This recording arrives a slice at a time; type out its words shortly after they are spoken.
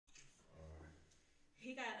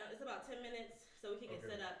about 10 minutes so we can get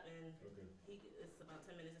Okay. set up, and Okay. it's about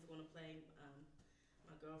 10 minutes. It's going to play.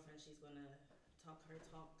 My girlfriend, she's going to talk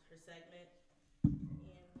her segment,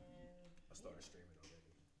 and then I started streaming already.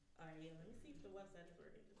 all right, yeah. Let me see if the website is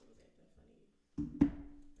working because it was acting funny earlier.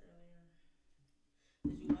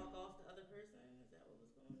 Did you log off the other person? Is that what was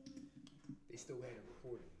going on? They still had it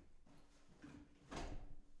recording.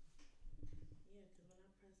 Yeah, because when I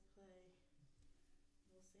press play,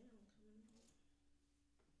 no sound coming out.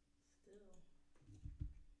 Still.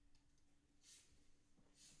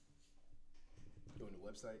 You on the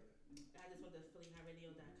website? I just went to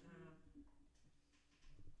phillyhighradio.com.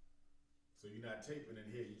 So you're not taping in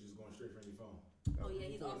here, you're just going straight from your phone. Oh yeah,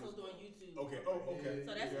 he's also doing YouTube. Okay. Oh, okay.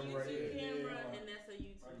 So that's a Camera right YouTube here. camera, Yeah. and that's a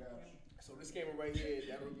YouTube I got camera. you. So this camera right here,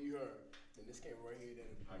 that'll be her. Then this camera right here,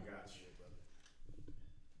 that'll be I got you. brother.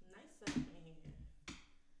 Nice setup in here.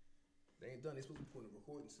 They ain't done. They supposed to be putting a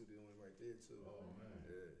recording studio in right there too. Oh man.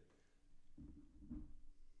 Yeah.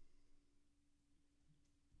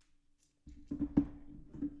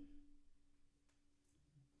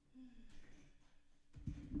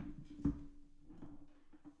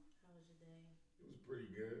 How was your day? It was pretty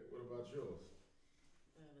good. What about yours?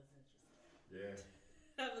 That was interesting. Yeah.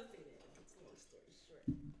 I would say that. It's a long story short.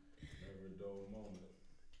 Never a dull moment.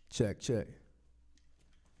 Check. Check.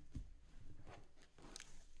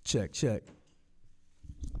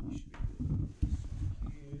 You should be good.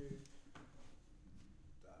 Here.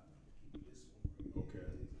 This one right Okay.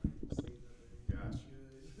 here. Got you.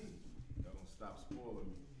 Don't stop spoiling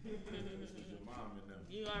me. This is your mom and them.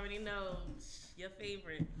 You already know your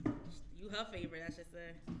favorite. You her favorite, I should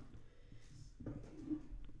say.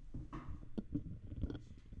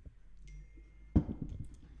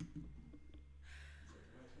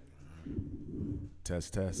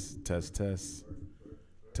 Test.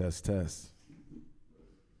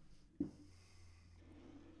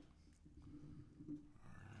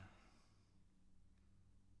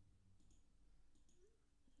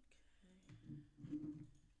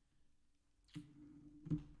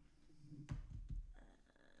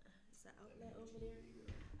 Is the outlet over there?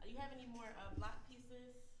 Do you have any more block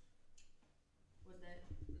pieces? Was that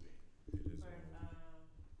It is. for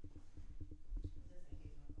just in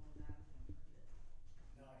case my phone dies?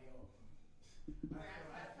 No, yo. I had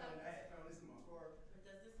found this in my car. Or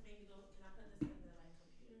does this maybe go? Can I put this in the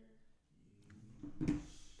computer? You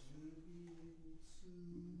should be able to.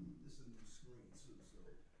 This is a new screen too, so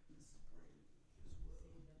this is great as well. See,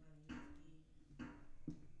 got my USB.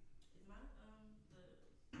 Is my the audio on?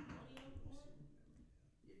 Yeah, you're on.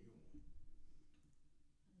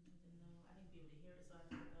 I need to know. I need to be able to hear it so I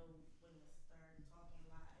can know when to start talking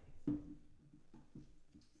live.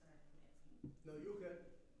 Sorry, I'm asking. No, you're okay.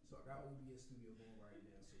 So I got OBS Studio going right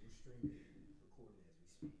now, so we're streaming and recording as we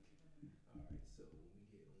speak. All right, so when we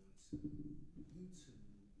get on to YouTube, we'll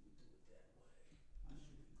do it that way. I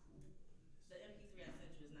should be cool on this. The MP3 I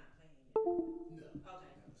sent you is not playing yet. No.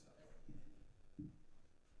 Okay. No, it's not playing.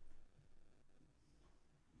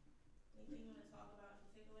 Anything you want to talk about in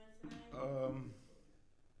particular today?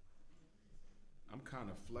 I'm kind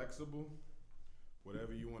of flexible.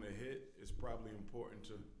 Whatever you want to hit, it's probably important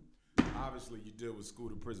to. Obviously, you deal with school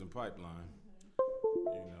to prison pipeline.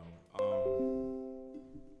 You know.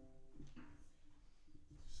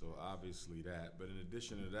 So obviously that. But in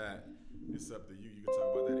addition to that, it's up to you. You can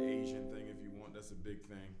talk about that Asian thing if you want. That's a big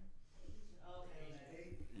thing.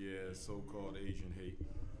 Okay. Yeah, so-called Asian hate.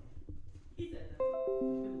 He said that.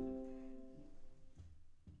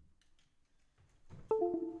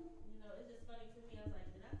 You know, it's just funny to me. I was like,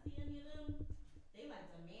 did I see any of them? They like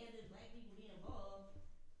demanded black people be involved.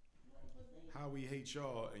 Like, was they? How we hate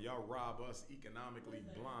y'all and y'all rob us economically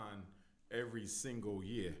blind every single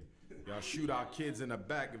year. Y'all shoot our kids in the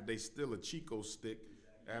back if they steal a Chico stick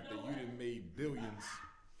after you done made billions.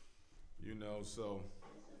 You know, so.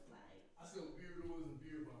 It's just like. I sell beer doors and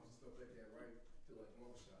beer bombs and stuff like that, right? To like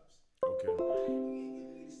mall shops. Okay. You ain't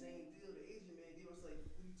giving me the same deal. The Asian man gave us like,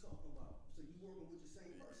 what are you talking about? So you working with the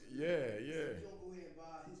same person? Yeah. So you don't go ahead and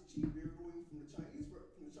buy his cheap beer going from the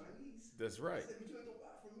Chinese. That's right. I said, but you ain't gonna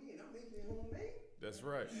buy it from me, and I'm making it homemade. That's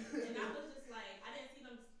right. And I was just like, I didn't see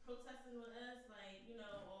them protesting with us, like, you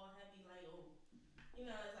know, all heavy, like, oh, you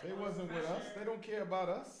know, it's like. They all wasn't this with us. pressure. They don't care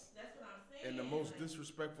about us. That's what I'm saying. And the most like,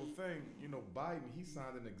 disrespectful thing, you know, Biden, he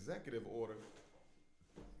signed an executive order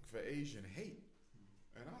for Asian hate.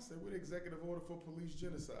 And I said, what executive order for police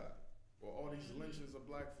genocide? Or all these lynchings of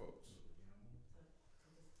black folks?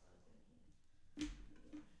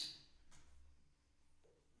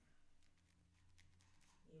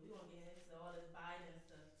 Yeah, we won't get into all this Biden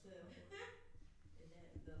stuff too. And then okay.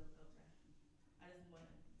 I just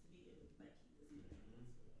wanted to be able to like keep this moving.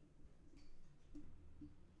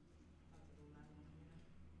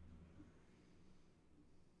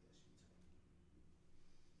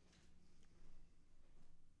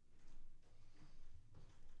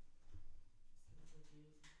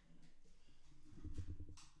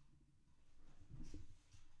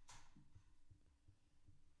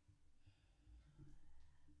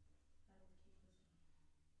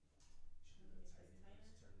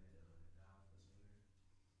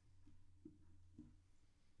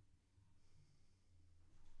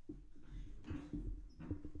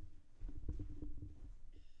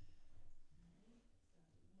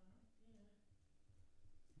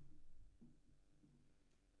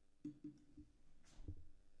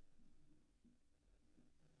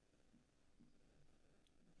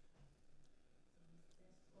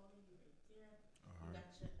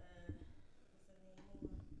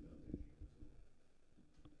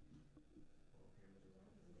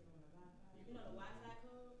 Wi-Fi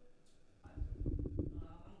code? I don't.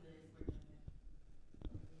 I'm good. It's working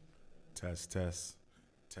now. Test, test.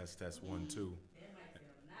 Test, test, 1, 2. That might sound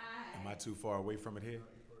nice. Am I too far away from it here? No,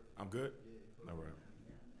 you're perfect. I'm good? Yeah, you're perfect. All right.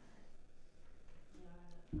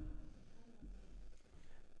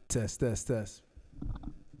 Test, test, test.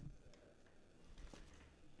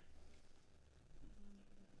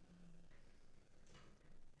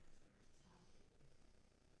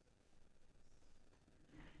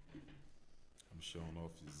 I'm showing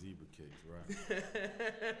off your zebra cakes, right?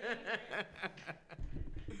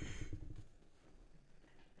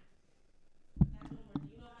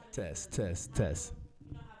 Test, test, test.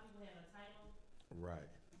 You know how people have a title?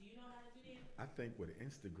 Right. Do you know how to do that? I think with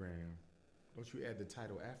Instagram, don't you add the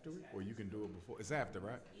title after it? Or you can do it before? It's after,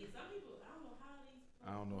 right? Yeah, some people, I don't know how these.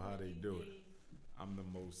 I don't know how they do it. I'm the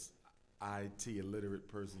most IT illiterate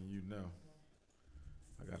person you know.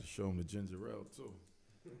 I got to show them the ginger ale, too.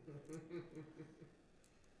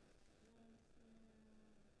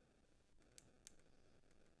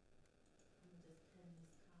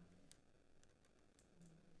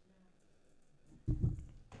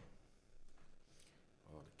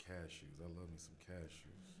 Oh, the cashews. I love me some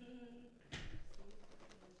cashews.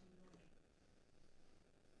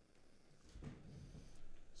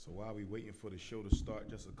 So while we waiting for the show to start,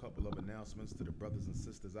 just a couple of announcements to the brothers and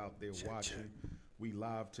sisters out there watching. We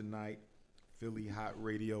live tonight, Philly Hot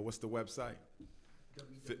Radio. What's the website?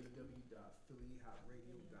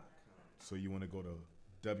 www.phillyhotradio.com. So you want to go to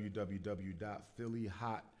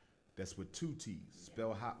www.phillyhot, that's with 2 T's,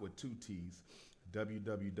 spell hot with 2 T's,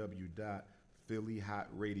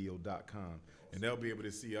 www.phillyhotradio.com. And they'll be able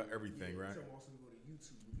to see everything, right? So also go to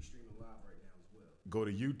YouTube. We'll be streaming live right now as well. Go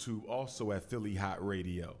to YouTube also at Philly Hot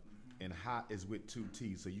Radio. And hot is with 2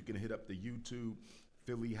 T's. So you can hit up the YouTube,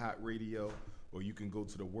 Philly Hot Radio, or you can go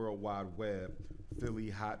to the World Wide Web,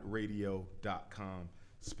 phillyhotradio.com.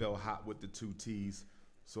 Spell hot with the 2 T's.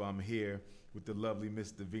 So I'm here with the lovely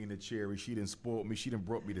Miss Davina Cherry. She done spoiled me. She done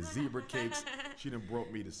brought me the zebra cakes. She done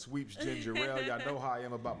brought me the Sweeps ginger ale. Y'all know how I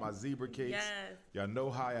am about my zebra cakes. Yes. Y'all know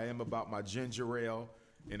how I am about my ginger ale.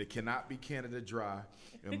 And it cannot be Canada Dry.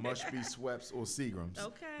 It must be Schweppes or Seagram's.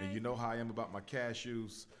 Okay. And you know how I am about my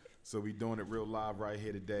cashews. So we doing it real live right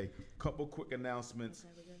here today. Couple quick announcements. Okay,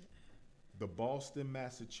 we good. The Boston,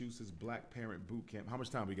 Massachusetts Black Parent Boot Camp. How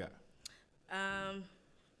much time we got?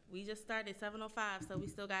 We just started 7:05, so we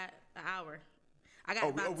still got an hour. I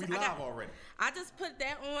got We live already. I just put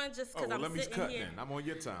that on just because I'm let me sitting cut here. then. I'm on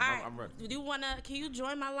your time. All right. I'm ready. Do you can you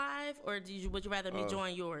join my live, or would you rather me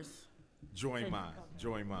join yours? Join mine. Okay.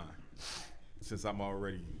 Join mine. Since I'm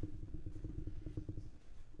already.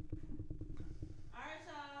 All right,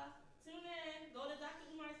 y'all. Tune in. Go to Dr.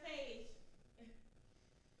 Umar's page.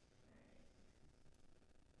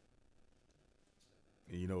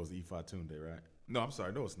 And you know it's Ifa Tunde, right? No, I'm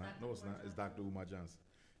sorry. No, it's not. No, it's not. It's Dr. Umar Johnson.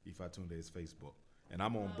 Ifa Tunde is Facebook. And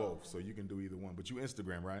I'm on both, so you can do either one. But you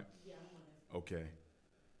Instagram, right? Yeah, I'm on this. Okay.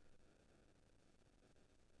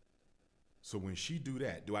 So when she do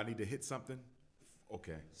that, do I need to hit something?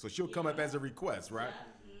 Okay. So she'll come up as a request, right?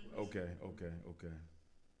 Yeah. Okay.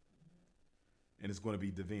 And it's going to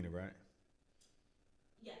be Davina, right?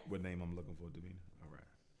 Yes. What name I'm looking for, Davina? All right.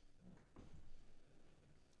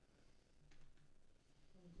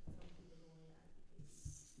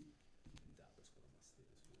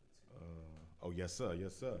 Oh, yes, sir.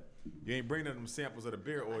 Yes, sir. You ain't bringing them samples of the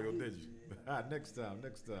beer oil, did you? Next time.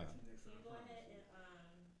 Can you go ahead and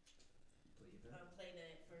play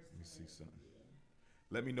that first? Let me see something.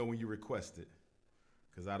 Let me know when you request it,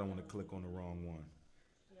 because I don't want to click on the wrong one.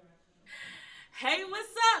 Hey,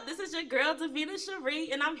 what's up? This is your girl, Davina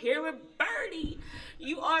Cherie, and I'm here with Birdie.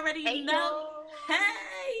 You already know.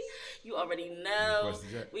 Hey, you already know.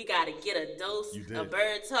 Requested yet? We got to get a dose You did. of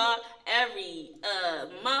Bird Talk every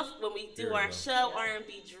month when we do There we our go. show,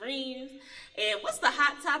 R&B Dreams. And what's the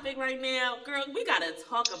hot topic right now? Girl, we got to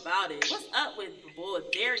talk about it. What's up with the boy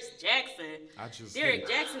Derek Jackson? I just Derek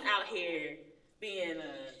Jackson out here being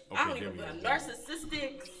a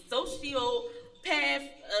narcissistic, sociopath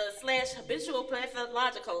 / habitual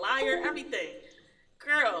pathological liar, everything.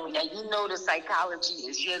 Girl. Now you know the psychology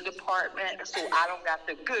is your department, so I don't got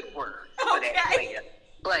the good word for that Okay. player.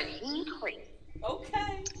 But he crazy.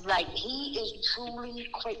 Okay. Like he is truly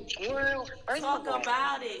crazy. Girl, first Talk of all,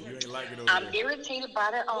 about it. You ain't liking over I'm there. irritated by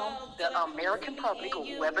the American public or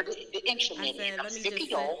whoever the internet I said, is. I'm let me sick of just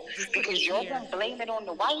y'all just put because this y'all here. gonna blame it on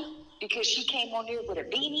the wife because she came on there with a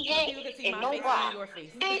beanie So hat people can see and my no face bra. and your face.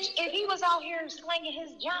 Bitch, if he was out here slinging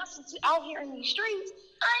his Johnsons out here in these streets,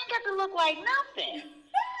 I ain't got to look like nothing.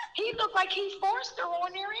 He looked like he forced her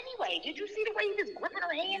on there anyway. Did you see the way he was gripping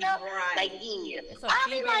her hand up? Right. Like, yeah. So I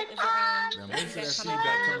she be like, is around. Them Most of that Come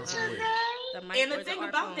feedback on. coming from where? The mic And or the thing our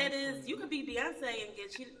about phone. that is, you could be Beyonce and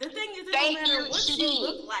get cheated. The thing is, it Thank don't matter you, what she you did.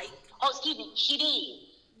 look like. Oh, excuse me, she did.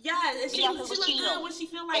 Yeah, and she Beyonce look was good cheating. when she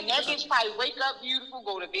feel like And that bitch probably wake up beautiful,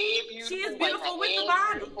 go to bed beautiful. She is wipe beautiful her with the ass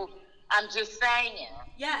body. beautiful. I'm just saying.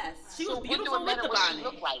 Yes, she So was what do beautiful it with matter the what she body.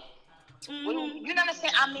 look like? Mm-hmm. You know what I'm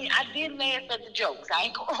saying? I mean, I did laugh at the jokes.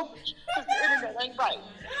 I ain't going because the internet ain't right.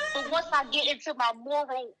 But once I get into my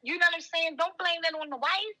moral, you know what I'm saying? Don't blame that on the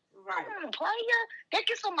wife. Right. Come on, player. That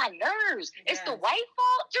gets on my nerves. Yes. It's the wife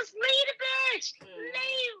fault. Just leave the bitch. Mm-hmm.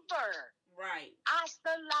 Leave her. Right.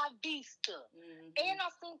 Hasta la vista. Mm-hmm. And I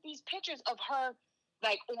seen these pictures of her,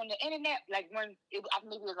 like on the internet, like when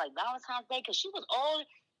maybe it was like Valentine's Day, because she was all,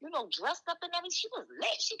 dressed up and everything. She was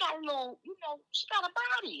lit. She got a little, she got a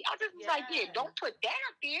body. I just was like, yeah, don't put that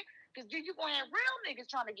up there, because then you're going to have real niggas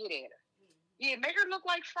trying to get at her. Yeah, make her look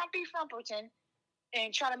like Frumpy Frumperton and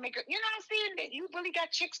try to make her, you know what I'm saying? That you really got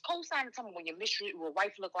chicks co-signing something when your mistress, your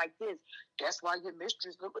wife look like this. That's why your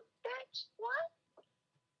mistress look like that. What?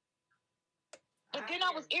 But then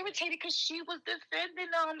I was irritated because she was defending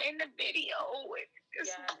them in the video.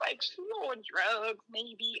 It's like she on drugs,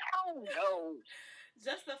 maybe. I don't know.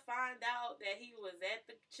 Just to find out that he was at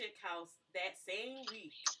the chick house that same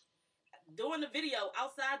week doing the video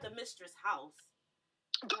outside the mistress house.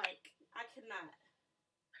 Like, I cannot.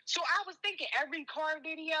 So I was thinking every car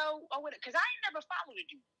video, because I ain't never followed a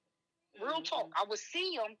dude. Real talk. I would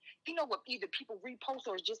see them, what either people repost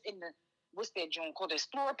or just in the, what's that joint called, the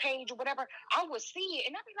Explore page or whatever. I would see it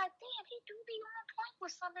and I'd be like, damn, he do be on point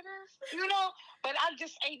with some of this, But I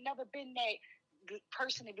just ain't never been that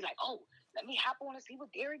person to be like, oh, let me hop on and see what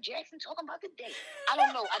Derrick Jackson talking about today. I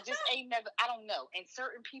don't know. I don't know. And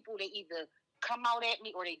certain people, they either come out at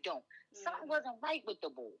me or they don't. Something wasn't right with the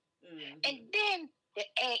boy. And then the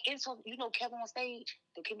insult, Kevin on stage,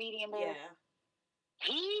 the comedian boy. Yeah.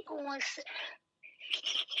 He going.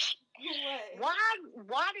 What?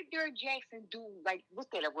 Why did Derrick Jackson do what's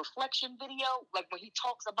that, a reflection video? Like when he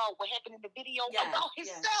talks about what happened in the video about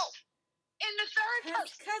himself in the third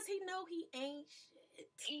person. Because he know he ain't shit.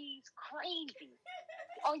 He's crazy.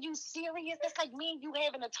 Are you serious? That's like me and you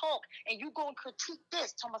having a talk and you go and critique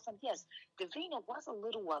this. Tell myself, yes, Davina was a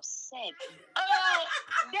little upset.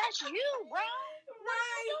 That's you, bro.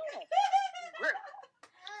 Right.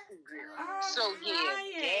 So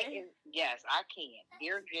yes, I can.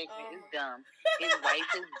 Derrick Jackson is dumb. His wife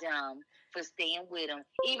is dumb for staying with him.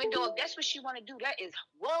 Even though if that's what she want to do, that is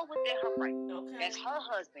well within her right. Okay. That's her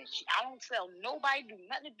husband. I don't tell nobody do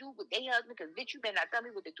nothing to do with their husband, because bitch, you better not tell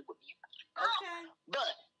me what to do with me. Okay.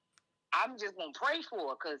 But I'm just gonna pray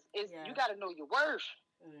for her, because you got to know your worth.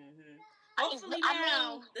 Mm-hmm. Hopefully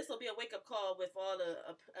this will be a wake up call with all the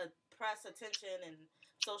press attention and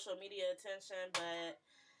social media attention, but.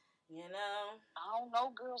 I don't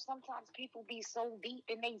know, girl. Sometimes people be so deep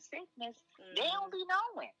in their sickness, they don't be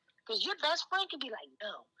knowing. Because your best friend can be like,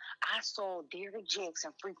 no, I saw Derrick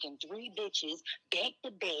Jackson freaking 3 bitches back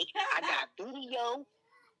to back. I got video,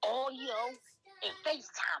 audio, and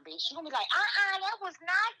FaceTime, bitch. You're going to be like, that was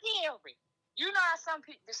not Derrick. You know how some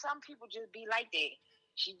people just be like that.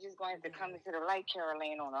 She just going to have to come into the light,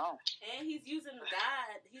 Caroline, on her own. And he's using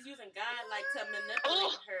God. He's using God, to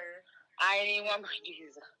manipulate her. I ain't even want to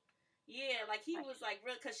use her. Yeah, he was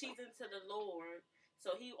real, because she's into the Lord,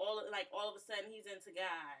 so he all of a sudden he's into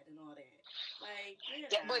God and all that.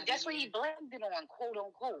 But that's what he blamed it on, quote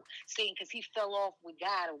unquote, saying because he fell off with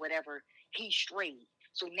God or whatever, he strayed.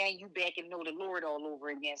 So now you back and know the Lord all over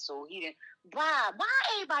again. So he didn't. Why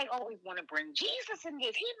everybody always want to bring Jesus in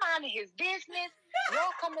this? He minded his business.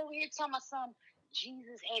 Y'all come over here telling my son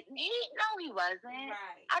Jesus had. He wasn't.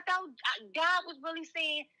 Right. I thought God was really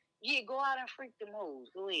saying. Yeah, go out and freak them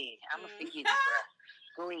hoes. Go ahead. I'm going to forgive you, bro.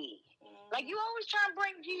 Go ahead. You always try to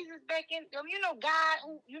bring Jesus back in. God,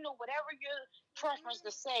 whatever your preference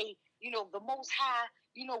to say, the Most High,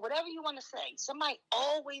 whatever you want to say. Somebody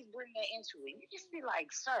always bring that into it. You just be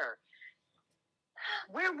like, sir,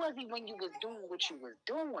 where was he when you was doing what you was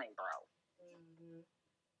doing, bro? Mm-hmm.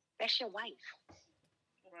 That's your wife.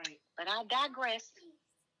 Right. But I digress.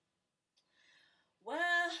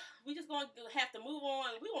 Well, we just going to have to move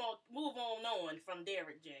on. We want to move on from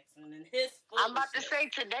Derrick Jackson and his foolishness. I'm about to say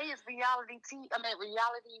today is reality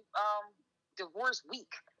divorce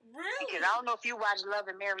week. Really? Because I don't know if you watch Love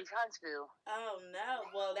and Marriage Huntsville. Oh, no.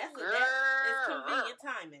 Well, it's convenient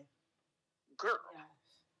timing. Girl. Yeah.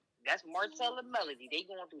 That's Marcel and Melody. They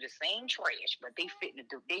going through the same trash, but they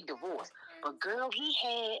divorced. But girl, he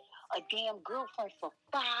had a damn girlfriend for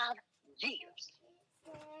 5 years.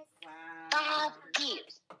 Wow. 5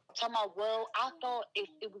 years. Talking about, well, I thought it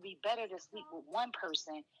would be better to sleep with one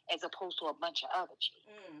person as opposed to a bunch of other chicks.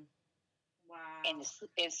 Wow. And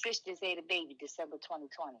sisters had a baby December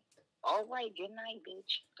 2020. All right, good night,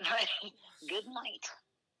 bitch. Good night.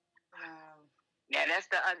 Wow. Yeah, that's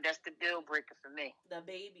the deal breaker for me. The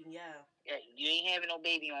baby, yeah. Yeah, you ain't having no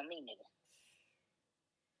baby on me, nigga.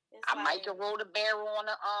 It's I might have rolled a barrel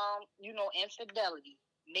on the infidelity,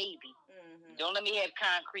 maybe. Mm-hmm. Don't let me have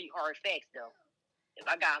concrete hard facts though. If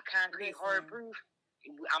I got concrete hard proof,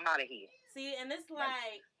 I'm out of here. See, and it's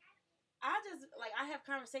like I have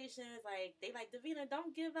conversations like they like, Davina,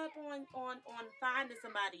 don't give up on finding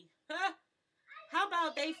somebody. How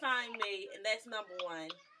about they find me, and that's number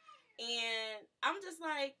one. And I'm just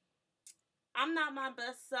like, I'm not my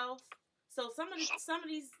best self. So some of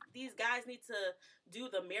these guys need to do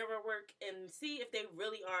the mirror work and see if they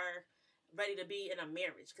really are ready to be in a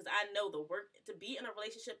marriage. Because I know the work to be in a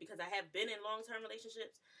relationship, because I have been in long-term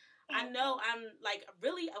relationships. I know I'm like, I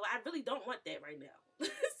really don't want that right now.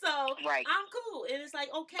 So right. I'm cool. And it's like,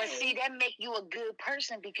 okay. But see, that make you a good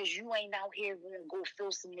person, because you ain't out here gonna go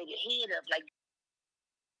fill some nigga head up like.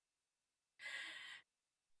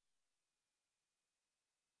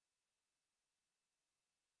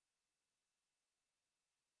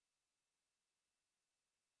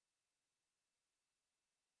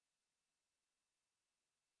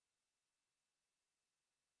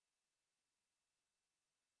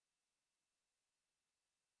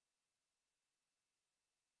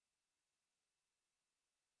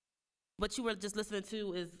 What you were just listening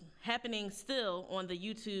to is happening still on the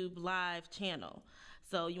YouTube live channel.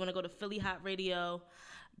 So you want to go to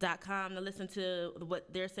phillyhotradio.com to listen to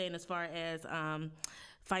what they're saying as far as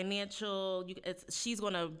financial. She's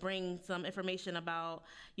going to bring some information about,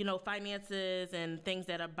 finances and things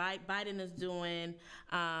that Biden is doing.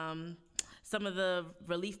 Some of the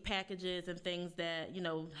relief packages and things that,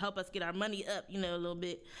 help us get our money up, a little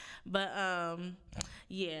bit. But,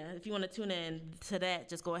 yeah, if you want to tune in to that,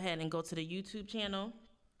 just go ahead and go to the YouTube channel,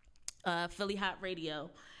 Philly Hot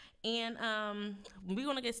Radio. And we're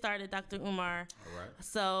going to get started, Dr. Umar. All right.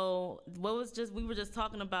 So we were just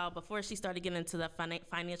talking about, before she started getting into the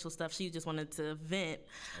financial stuff, she just wanted to vent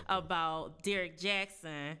about Derrick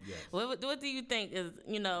Jackson. Yes. What do you think is,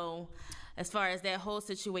 as far as that whole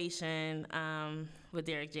situation with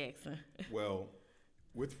Derrick Jackson? Well,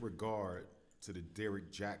 with regard to the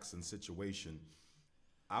Derrick Jackson situation,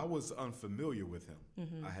 I was unfamiliar with him.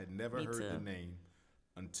 Mm-hmm. I had never heard the name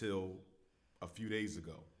until a few days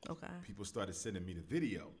ago. Okay. People started sending me the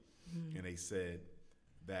video, and they said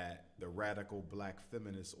that the radical black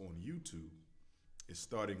feminists on YouTube is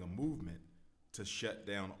starting a movement to shut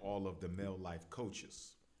down all of the male life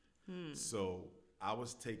coaches. So I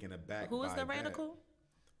was taken aback. Who is the radical?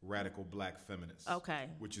 Radical black feminists. Okay.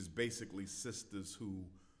 Which is basically sisters who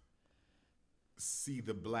see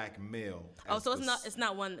the black male. So it's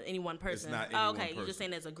not any one person. It's not any one person. You're just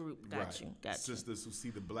saying as a group. Got you. Sisters who see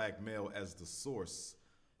the black male as the source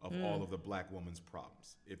of all of the black woman's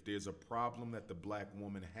problems. If there's a problem that the black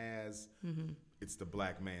woman has, it's the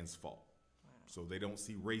black man's fault. Wow. So they don't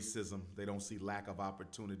see racism. They don't see lack of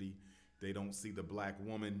opportunity. They don't see the black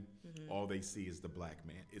woman. All they see is the black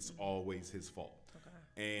man. It's always his fault.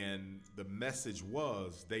 Okay. And the message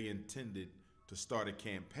was they intended to start a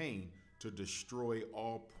campaign to destroy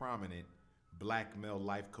all prominent black male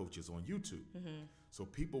life coaches on YouTube. So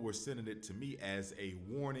people were sending it to me as a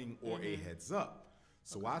warning or a heads up.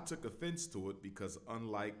 So I took offense to it, because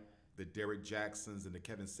unlike the Derrick Jacksons and the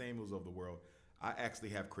Kevin Samuels of the world, I actually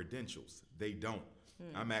have credentials. They don't.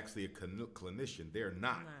 I'm actually a clinician. They're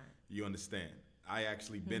not. You understand? I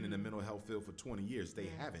actually been in the mental health field for 20 years. They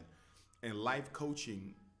haven't. And life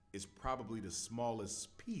coaching is probably the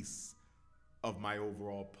smallest piece of my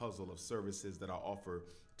overall puzzle of services that I offer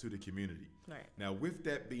to the community. Right. Now, with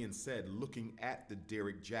that being said, looking at the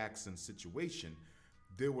Derrick Jackson situation,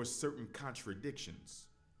 there were certain contradictions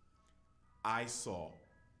I saw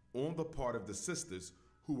on the part of the sisters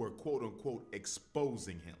who were quote unquote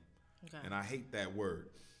exposing him. Okay. And I hate that word.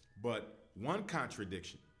 But one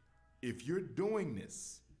contradiction, if you're doing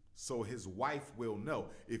this so his wife will know,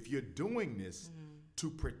 if you're doing this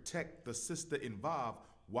to protect the sister involved,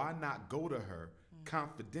 why not go to her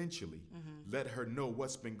confidentially, let her know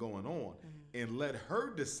what's been going on, and let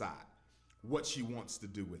her decide what she wants to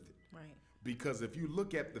do with it? Right. Because if you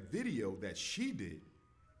look at the video that she did,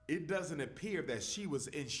 it doesn't appear that she was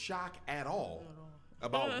in shock at all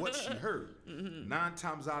about what she heard. 9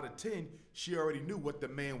 times out of 10, she already knew what the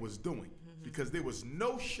man was doing, because there was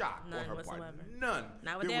no shock on her part. None.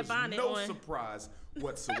 Not with there that was bonnet no on. surprise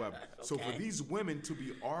whatsoever. Okay. So for these women to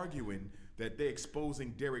be arguing that they're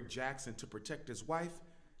exposing Derrick Jackson to protect his wife,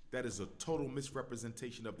 that is a total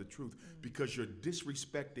misrepresentation of the truth, because you're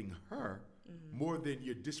disrespecting her more than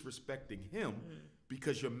you're disrespecting him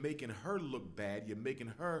because you're making her look bad, you're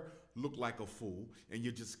making her look like a fool, and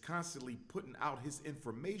you're just constantly putting out his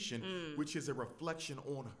information, which is a reflection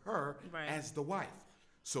on her as the wife.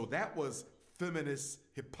 So that was feminist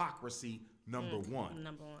hypocrisy number one.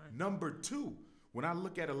 Number two, when I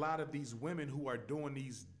look at a lot of these women who are doing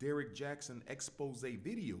these Derek Jackson expose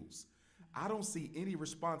videos, I don't see any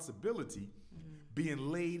responsibility being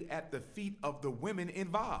laid at the feet of the women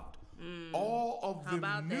involved. All of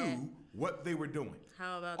them knew what they were doing.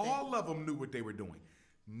 How about All of them knew what they were doing.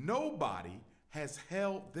 Nobody has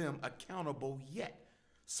held them accountable yet.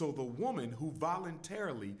 So the woman who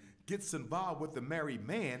voluntarily gets involved with the married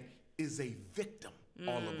man is a victim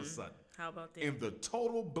all of a sudden. How about that? And the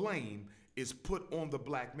total blame is put on the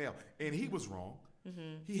black male. And he was wrong.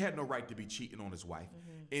 He had no right to be cheating on his wife.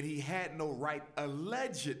 And he had no right,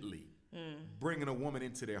 allegedly, bringing a woman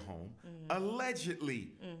into their home,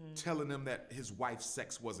 allegedly telling them that his wife's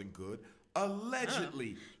sex wasn't good,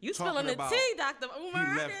 allegedly you spilling the tea, Dr. Umar.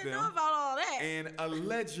 I didn't know about all that. And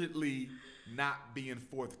allegedly not being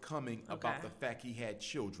forthcoming about the fact he had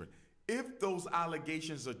children. If those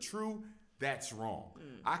allegations are true, that's wrong.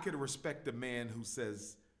 I could respect a man who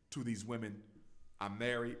says to these women, I'm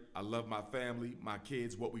married, I love my family, my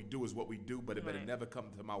kids, what we do is what we do, but it better never come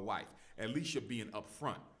to my wife. At least you're being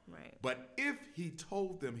upfront. Right. But if he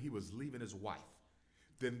told them he was leaving his wife,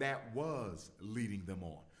 then that was leading them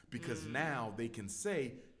on. Because now they can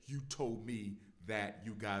say, you told me that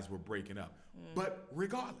you guys were breaking up. But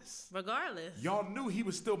regardless, y'all knew he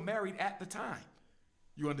was still married at the time.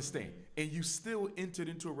 You understand? And you still entered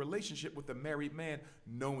into a relationship with a married man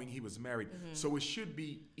knowing he was married. So it should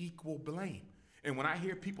be equal blame. And when I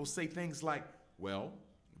hear people say things like, well,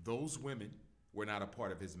 those women were not a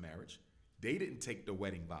part of his marriage. They didn't take the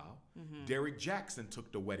wedding vow. Derek Jackson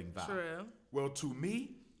took the wedding vow. True. Well, to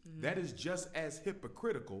me, that is just as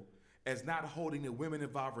hypocritical as not holding the women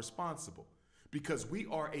involved responsible. Because we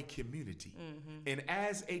are a community. And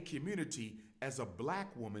as a community, as a black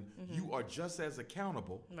woman, you are just as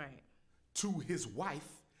accountable to his wife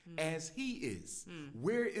as he is.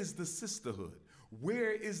 Where is the sisterhood?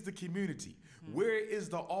 Where is the community? Where is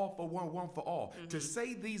the all for one, one for all? To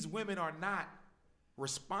say these women are not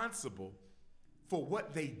responsible for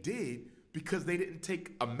what they did because they didn't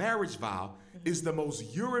take a marriage vow is the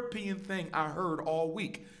most European thing I heard all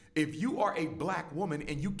week. If you are a black woman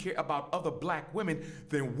and you care about other black women,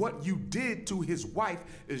 then what you did to his wife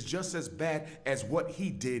is just as bad as what he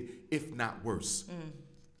did, if not worse.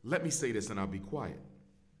 Let me say this and I'll be quiet.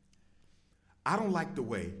 I don't like the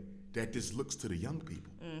way that this looks to the young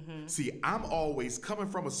people. See, I'm always coming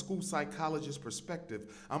from a school psychologist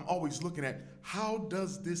perspective. I'm always looking at how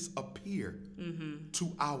does this appear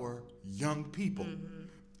to our young people?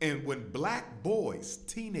 And when black boys,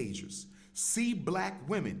 teenagers, see black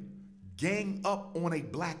women gang up on a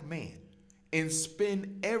black man and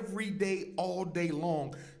spend every day, all day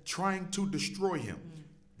long trying to destroy him,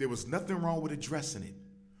 there was nothing wrong with addressing it.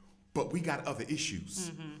 But we got other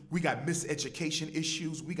issues. We got miseducation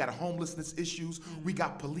issues. We got homelessness issues. We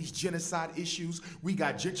got police genocide issues. We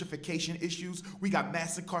got gentrification issues. We got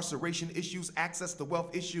mass incarceration issues, access to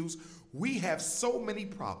wealth issues. We have so many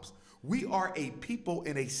problems. We are a people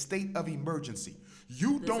in a state of emergency.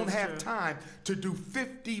 You don't have time to do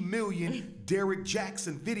 50 million Derek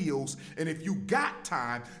Jackson videos. And if you got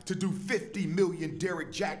time to do 50 million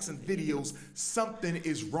Derek Jackson videos, something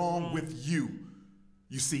is wrong with you.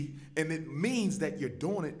 You see, and it means that you're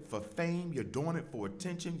doing it for fame, you're doing it for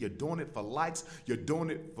attention, you're doing it for likes, you're doing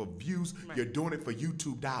it for views, you're doing it for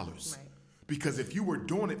YouTube dollars. Because if you were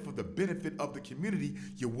doing it for the benefit of the community,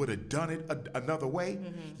 you would have done it another way.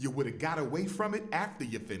 You would have got away from it after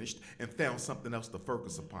you finished and found something else to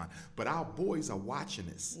focus upon. But our boys are watching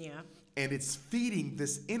this. And it's feeding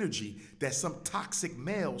this energy that some toxic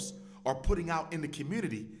males are putting out in the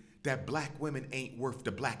community that black women ain't worth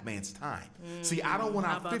the black man's time. See, I don't want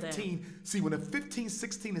our 15, when a 15,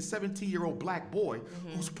 16, and 17-year-old black boy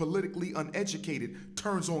who's politically uneducated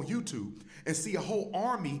turns on YouTube and see a whole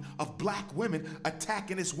army of black women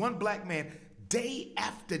attacking this one black man day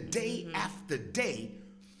after day after day,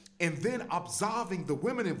 and then absolving the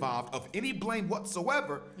women involved of any blame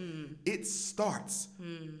whatsoever, it starts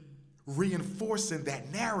reinforcing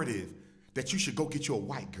that narrative that you should go get you a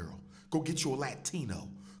white girl, go get you a Latino,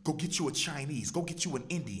 Go get you a Chinese. Go get you an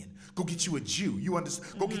Indian. Go get you a Jew. You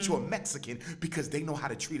understand? Go get you a Mexican, because they know how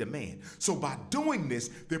to treat a man. So by doing this,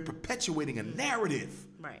 they're perpetuating a narrative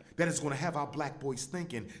that is going to have our black boys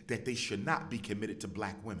thinking that they should not be committed to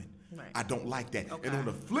black women. I don't like that. And on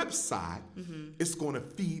the flip side, it's going to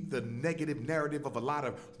feed the negative narrative of a lot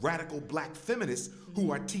of radical black feminists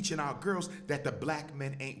who are teaching our girls that the black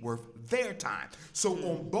men ain't worth their time. So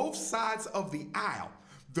on both sides of the aisle,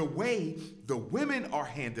 the way the women are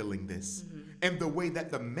handling this and the way that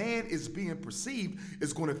the man is being perceived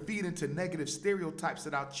is going to feed into negative stereotypes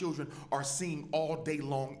that our children are seeing all day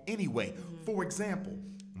long anyway. For example,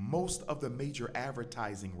 most of the major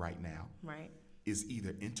advertising right now is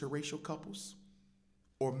either interracial couples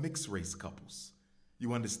or mixed race couples.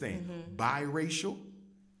 You understand? Biracial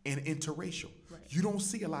and interracial. You don't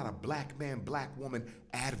see a lot of black man, black woman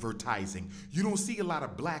advertising. You don't see a lot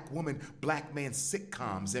of black woman, black man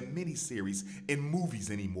sitcoms and miniseries and movies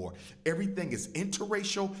anymore. Everything is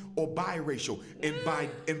interracial or biracial.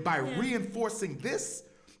 And by reinforcing this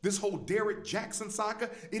whole Derek Jackson saga,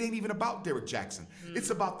 it ain't even about Derek Jackson. It's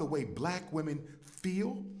about the way black women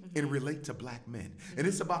feel and relate to black men. And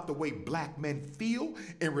it's about the way black men feel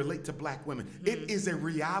and relate to black women. It is a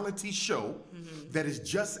reality show that is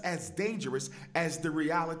just as dangerous as the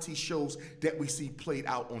reality shows that we see played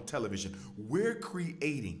out on television. We're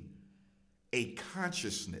creating a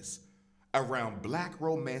consciousness around black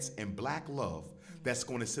romance and black love that's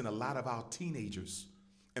going to send a lot of our teenagers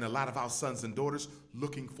and a lot of our sons and daughters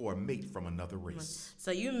looking for a mate from another race.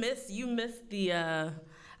 So you missed the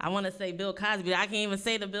I want to say Bill Cosby. I can't even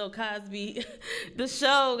say the Bill Cosby, the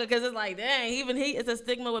show, because it's like, dang, even it's a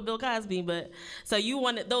stigma with Bill Cosby. But so you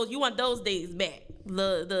want those days back,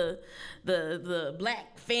 the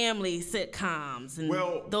black family sitcoms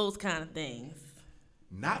and those kind of things.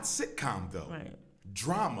 Not sitcom though.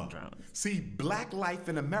 Drama. See, black life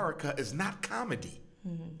in America is not comedy.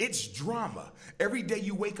 It's drama. Every day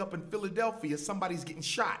you wake up in Philadelphia, somebody's getting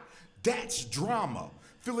shot. That's drama.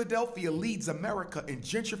 Philadelphia leads America in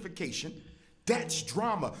gentrification. That's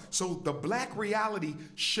drama. So the black reality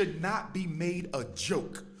should not be made a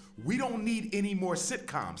joke. We don't need any more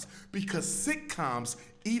sitcoms, because sitcoms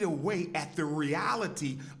eat away at the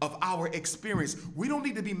reality of our experience. We don't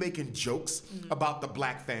need to be making jokes about the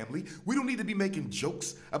black family. We don't need to be making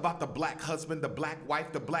jokes about the black husband, the black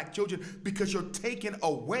wife, the black children, because you're taking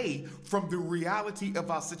away from the reality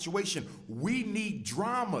of our situation. We need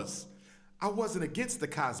dramas. I wasn't against the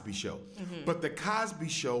Cosby Show, but the Cosby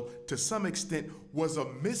Show, to some extent, was a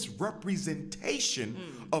misrepresentation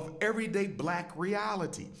of everyday black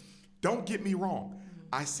reality. Don't get me wrong.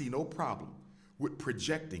 I see no problem with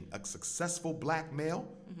projecting a successful black male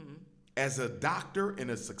as a doctor and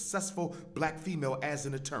a successful black female as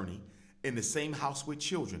an attorney in the same house with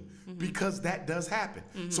children, because that does happen.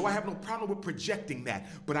 So I have no problem with projecting that,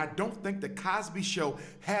 but I don't think the Cosby Show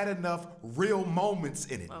had enough real moments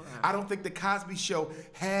in it. I don't think the Cosby Show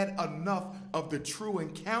had enough of the true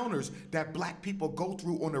encounters that black people go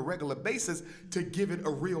through on a regular basis to give it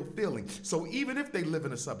a real feeling. So even if they live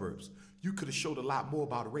in the suburbs, you could have showed a lot more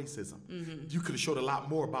about racism. You could have showed a lot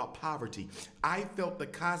more about poverty. I felt the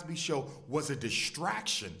Cosby Show was a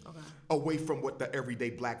distraction away from what the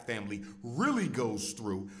everyday black family really goes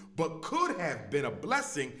through, but could have been a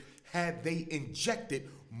blessing had they injected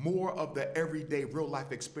more of the everyday real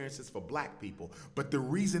life experiences for black people. But the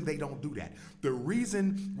reason they don't do that, the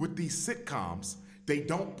reason with these sitcoms they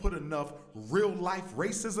don't put enough real life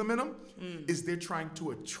racism in them, is they're trying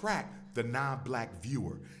to attract the non-black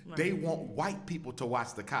viewer. They want white people to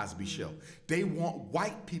watch the Cosby Show. They want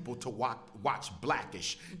white people to watch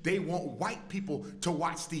Blackish. They want white people to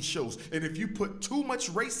watch these shows. And if you put too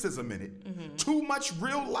much racism in it, too much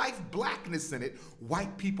real life blackness in it,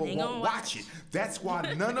 white people won't watch it. That's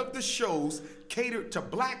why none of the shows catered to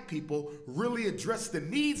black people really address the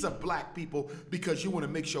needs of black people, because you want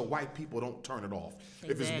to make sure white people don't turn it off.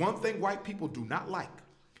 If it's one thing white people do not like,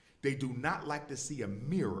 they do not like to see a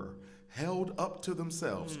mirror held up to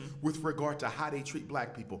themselves with regard to how they treat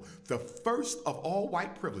black people. The first of all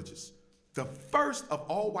white privileges,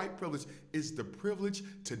 is the privilege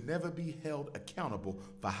to never be held accountable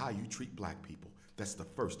for how you treat black people. That's the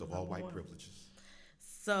first of all white privileges.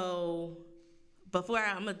 So before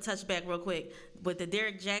I'm going to touch back real quick with the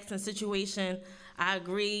Derek Jackson situation, I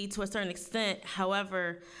agree to a certain extent.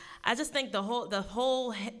 However, I just think the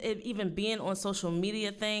whole even being on social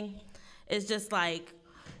media thing is just like,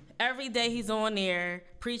 every day he's on there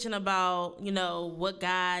preaching about, what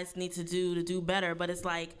guys need to do better. But it's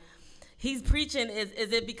like, he's preaching, is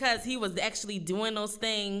it because he was actually doing those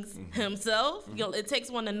things himself? You know, it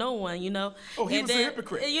takes one to know one, you know. Oh, he and was then, a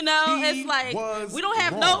hypocrite. You know, He it's like was we don't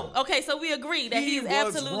have wrong. okay, so we agree that he's was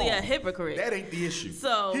absolutely wrong. a hypocrite. That ain't the issue.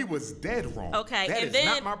 So he was dead wrong. Okay, that and is then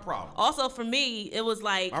not my problem. Also, for me, it was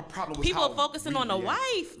like My problem was people how focusing we on the react.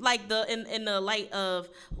 wife, like in the light of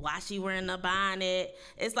why she wearing the bonnet.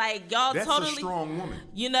 It's like y'all That's totally a strong woman.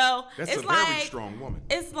 You know, That's it's a like, very strong woman.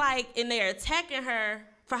 It's like, and they're attacking her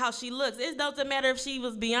for how she looks. It doesn't matter if she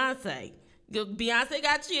was Beyonce. Beyonce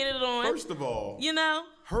got cheated on. First of all, you know,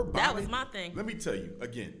 her bonnet, that was my thing. Let me tell you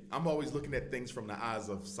again. I'm always looking at things from the eyes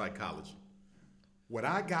of psychology. What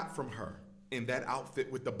I got from her in that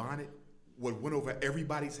outfit with the bonnet, what went over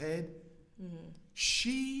everybody's head,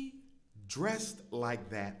 she dressed like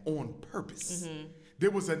that on purpose. There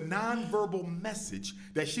was a nonverbal message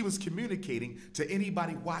that she was communicating to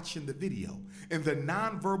anybody watching the video. And the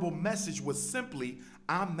nonverbal message was simply,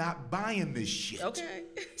 I'm not buying this shit. Okay.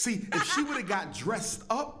 See, if she would have got dressed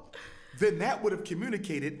up, then that would have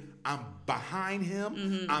communicated, I'm behind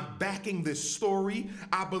him, I'm backing this story,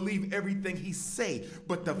 I believe everything he say.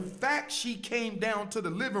 But the fact she came down to the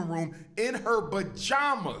living room in her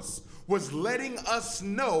pajamas was letting us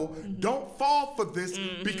know, don't fall for this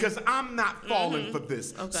because I'm not falling for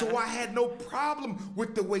this. Okay. So I had no problem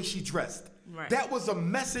with the way she dressed. Right. That was a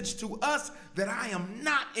message to us that I am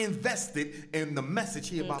not invested in the message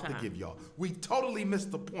he about to give y'all. We totally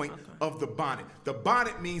missed the point of the bonnet. The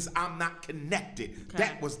bonnet means I'm not connected.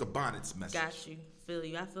 That was the bonnet's message. Got you. Feel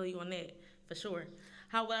you. I feel you on that for sure.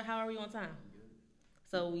 How are we on time?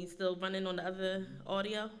 So we still running on the other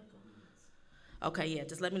audio? Okay, yeah.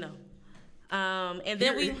 Just let me know. And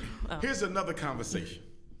then Here's another conversation.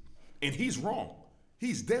 And he's wrong.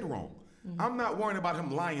 He's dead wrong. I'm not worrying about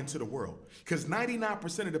him lying to the world because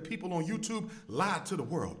 99% of the people on YouTube lie to the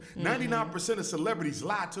world. 99% of celebrities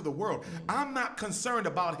lie to the world. I'm not concerned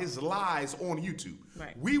about his lies on YouTube.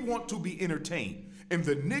 Right. We want to be entertained. And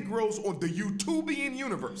the Negroes on the YouTubian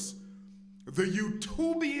universe,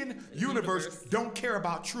 don't care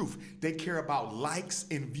about truth. They care about likes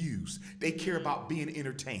and views. They care about being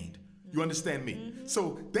entertained. You understand me?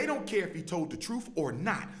 So they don't care if he told the truth or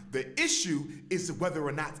not. The issue is whether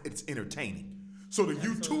or not it's entertaining. So the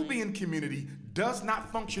YouTubian community does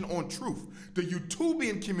not function on truth. The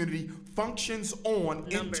YouTubian community functions on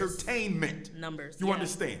entertainment. Numbers. You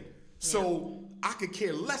understand? So I could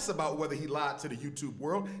care less about whether he lied to the YouTube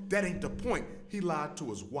world. That ain't the point. He lied to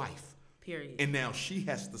his wife. Period. And now she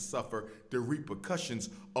has to suffer the repercussions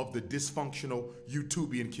of the dysfunctional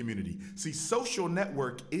YouTubian community. See, social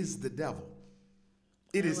network is the devil.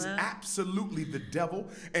 It is absolutely the devil.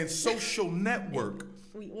 And social network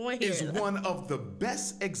is one of the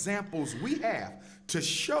best examples we have to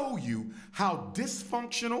show you how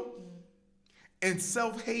dysfunctional and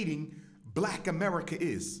self-hating Black America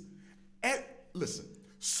is. And listen,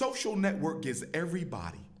 social network gives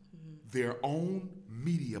everybody their own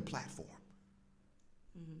media platform.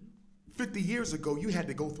 50 years ago, you had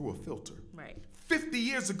to go through a filter. Right. 50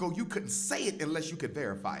 years ago, you couldn't say it unless you could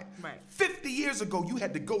verify it. Right. 50 years ago, you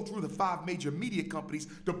had to go through the 5 major media companies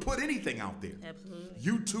to put anything out there. Absolutely.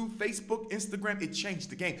 YouTube, Facebook, Instagram, it changed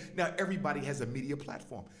the game. Now everybody has a media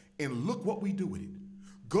platform. And look what we do with it.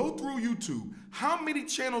 Go through YouTube. How many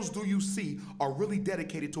channels do you see are really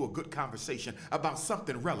dedicated to a good conversation about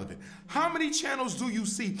something relevant? How many channels do you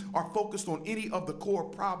see are focused on any of the core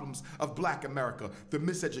problems of Black America? The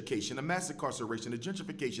miseducation, the mass incarceration, the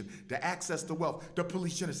gentrification, the access to wealth, the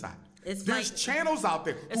police genocide. There's channels out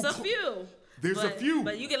there. It's a few. There's a few.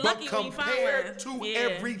 But you get lucky when you find one. Compared to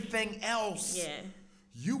everything else. Yeah.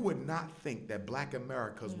 You would not think that Black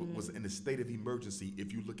America was in a state of emergency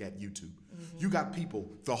if you look at YouTube. You got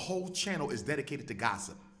people, the whole channel is dedicated to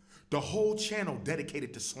gossip. The whole channel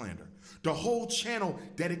dedicated to slander. The whole channel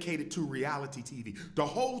dedicated to reality TV. The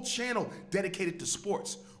whole channel dedicated to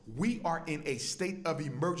sports. We are in a state of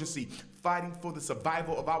emergency fighting for the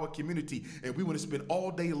survival of our community, and we want to spend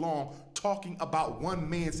all day long talking about one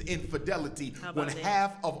man's infidelity when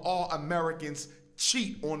half of all Americans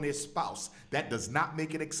cheat on their spouse. That does not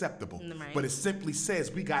make it acceptable. Right. But it simply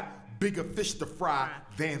says we got bigger fish to fry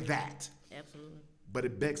than that. Absolutely. But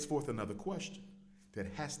it begs forth another question that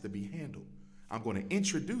has to be handled. I'm going to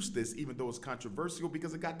introduce this even though it's controversial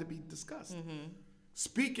because it got to be discussed.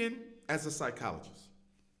 Speaking as a psychologist,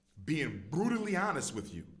 being brutally honest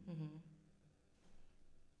with you,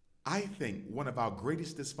 I think one of our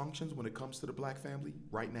greatest dysfunctions when it comes to the Black family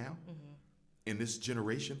right now, in this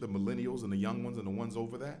generation, the millennials and the young ones and the ones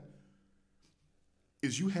over that,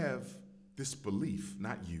 is you have this belief,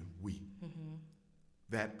 not you, we,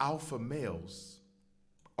 that alpha males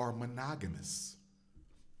are monogamous.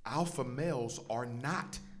 Alpha males are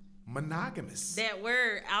not monogamous. That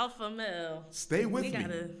word, alpha male. Stay with me.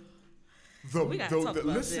 We gotta talk about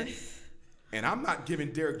listen, this. and I'm not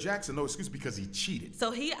giving Derek Jackson no excuse because he cheated.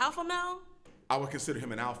 So he alpha male? I would consider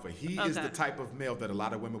him an alpha. He is the type of male that a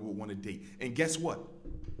lot of women would want to date. And guess what?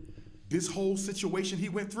 This whole situation he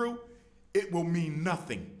went through, it will mean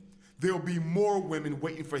nothing. There'll be more women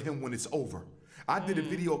waiting for him when it's over. I did a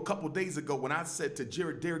video a couple days ago when I said to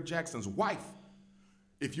Derek Jackson's wife,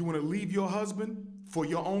 if you want to leave your husband for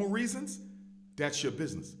your own reasons, that's your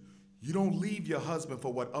business. You don't leave your husband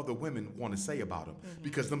for what other women want to say about him.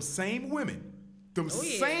 Because them same women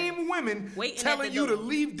Waiting telling you to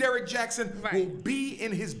leave Derek Jackson will be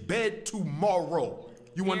in his bed tomorrow.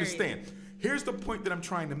 You understand? Here's the point that I'm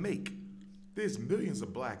trying to make. There's millions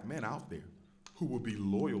of black men out there who will be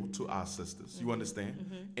loyal to our sisters. You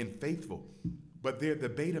understand? And faithful. But they're the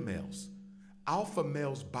beta males. Alpha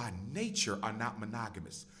males by nature are not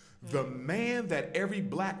monogamous. The man that every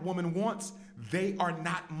black woman wants, they are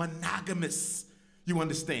not monogamous. You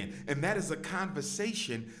understand? And that is a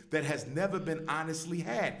conversation that has never been honestly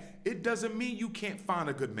had. It doesn't mean you can't find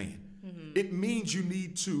a good man. It means you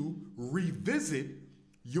need to revisit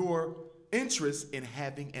your interest in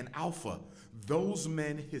having an alpha. Those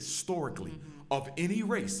men historically, of any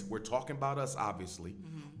race, we're talking about us obviously,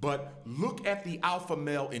 but look at the alpha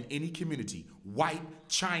male in any community, white,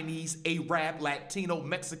 Chinese, Arab, Latino,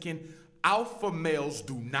 Mexican. Alpha males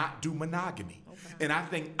do not do monogamy. And I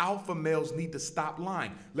think alpha males need to stop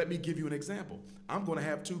lying. Let me give you an example. I'm going to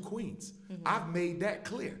have 2 queens. I've made that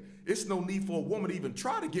clear. It's no need for a woman to even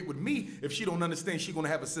try to get with me if she don't understand she's going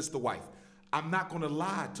to have a sister wife. I'm not going to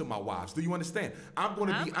lie to my wives. Do you understand? I'm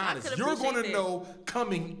going to be honest. You're going to know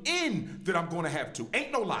coming in that I'm going to have 2.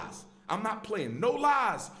 Ain't no lies. I'm not playing no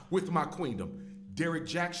lies with my queendom. Derek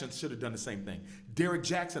Jackson should have done the same thing. Derek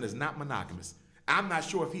Jackson is not monogamous. I'm not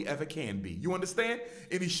sure if he ever can be. You understand?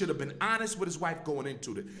 And he should have been honest with his wife going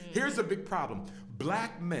into it. Here's a big problem.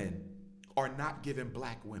 Black men are not giving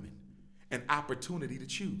black women an opportunity to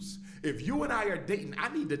choose. If you and I are dating, I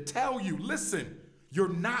need to tell you, listen, you're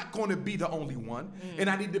not going to be the only one. And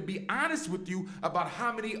I need to be honest with you about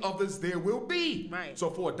how many others there will be. Right. So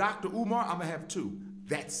for Dr. Umar, I'm going to have 2.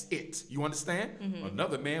 That's it. You understand?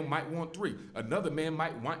 Another man might want 3. Another man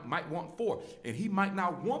might want 4. And he might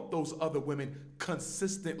not want those other women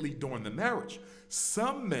consistently during the marriage.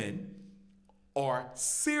 Some men are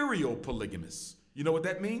serial polygamists. You know what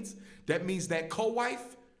that means? That means that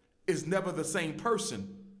co-wife is never the same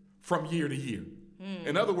person from year to year.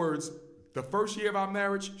 In other words, the first year of our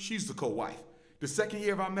marriage, she's the co-wife. The second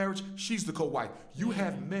year of our marriage, she's the co-wife. You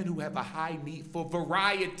have men who have a high need for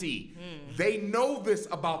variety. They know this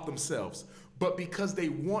about themselves. But because they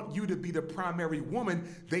want you to be the primary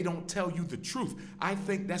woman, they don't tell you the truth. I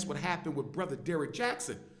think that's what happened with brother Derek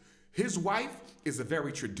Jackson. His wife is a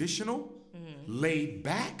very traditional, laid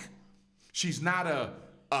back. She's not a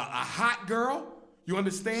hot girl. You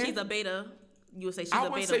understand? She's a beta. You would say she's a beta. I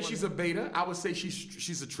wouldn't say she's a beta. I would say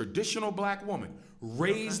she's a traditional black woman.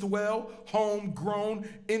 Raised well, homegrown,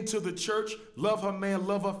 into the church, love her man,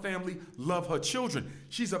 love her family, love her children.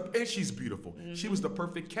 And she's beautiful. She was the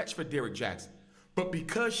perfect catch for Derek Jackson. But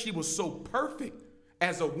because she was so perfect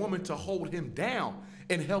as a woman to hold him down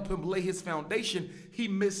and help him lay his foundation, he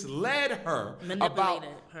misled her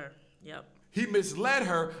He misled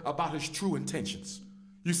her about his true intentions.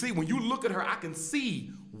 You see, when you look at her, I can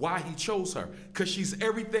see why he chose her, because she's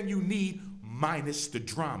everything you need minus the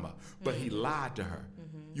drama. But he lied to her.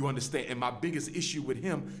 You understand? And my biggest issue with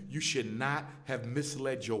him, you should not have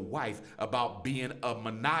misled your wife about being a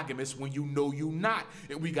monogamous when you know you're not.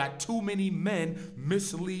 And we got too many men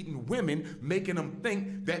misleading women, making them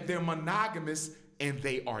think that they're monogamous and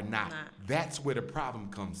they are not. That's where the problem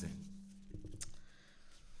comes in.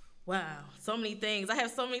 Wow, so many things. I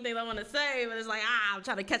have so many things I want to say, but it's like, I'm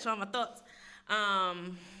trying to catch all my thoughts.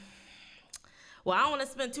 Well, I don't want to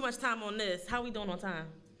spend too much time on this. How we doing on time?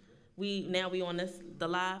 We on the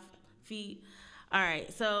live feed. All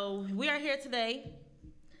right, so we are here today,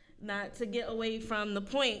 not to get away from the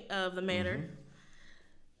point of the matter.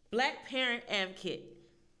 Black Parent Advocate,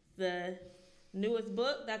 the newest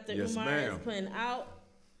book Dr. Umar is putting out.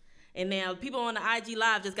 And now people on the IG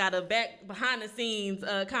Live just got a behind the scenes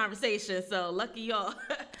conversation. So lucky y'all.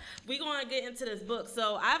 We're going to get into this book.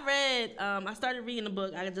 So I started reading the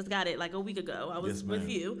book. I just got it like a week ago. I was with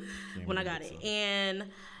you when I got it. And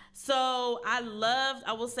so I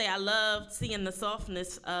loved seeing the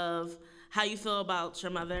softness of how you feel about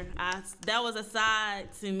your mother. That was a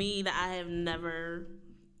side to me that I have never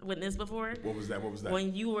witnessed before. What was that?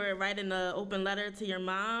 When you were writing an open letter to your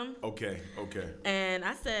mom. Okay. And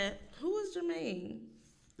I said, who is Jermaine?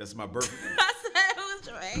 That's my birth. I said it was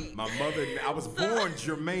Jermaine. My mother, I was born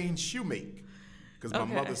Jermaine Shoemake because my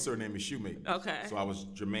mother's surname is Shoemake. Okay. So I was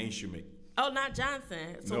Jermaine Shoemake. Oh, not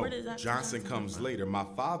Johnson. So No, where does that Johnson comes later. My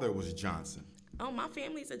father was Johnson. Oh, my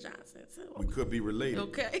family's a Johnson too. We could be related.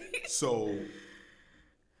 Okay. So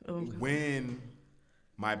when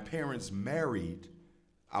my parents married,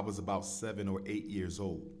 I was about 7 or 8 years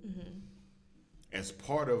old. Mm-hmm. As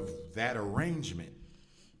part of that arrangement,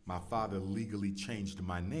 my father legally changed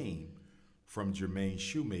my name from Jermaine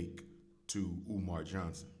Shoemake to Umar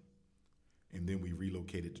Johnson. And then we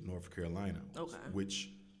relocated to North Carolina, which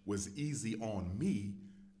was easy on me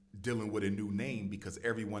dealing with a new name because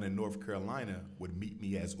everyone in North Carolina would meet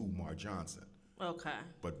me as Umar Johnson. Okay.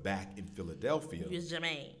 But back in Philadelphia, you was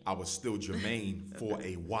Jermaine. I was still Jermaine for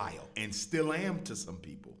a while and still am to some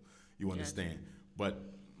people. You understand? But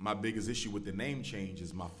my biggest issue with the name change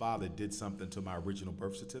is my father did something to my original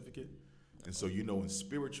birth certificate. And so, in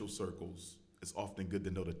spiritual circles, it's often good to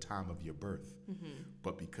know the time of your birth. Mm-hmm.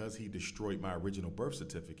 But because he destroyed my original birth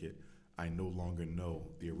certificate, I no longer know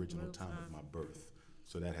the original time of my birth.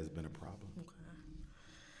 So that has been a problem. Okay.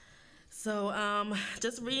 So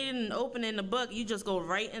just reading and opening the book, you just go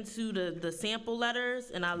right into the sample letters,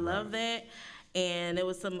 and I love that. And there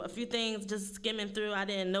was a few things just skimming through. I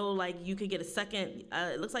didn't know you could get a second.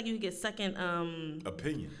 It looks like you could get second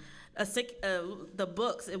opinion. The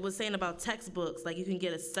books. It was saying about textbooks, you can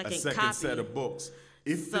get a second copy. Set of books.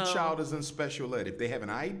 If the child is in special ed, if they have an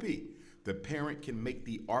IEP, the parent can make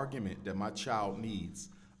the argument that my child needs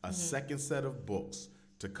a second set of books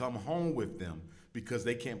to come home with them because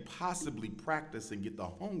they can't possibly practice and get the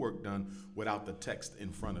homework done without the text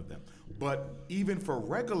in front of them. But even for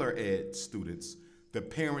regular ed students, the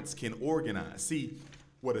parents can organize. See,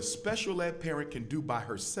 what a special ed parent can do by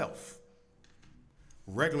herself,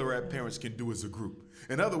 regular ed parents can do as a group.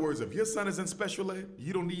 In other words, if your son is in special ed,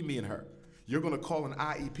 you don't need me and her. You're going to call an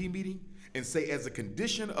IEP meeting and say, as a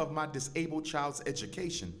condition of my disabled child's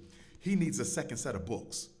education, he needs a second set of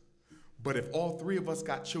books. But if all three of us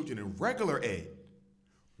got children in regular ed,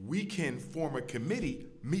 we can form a committee,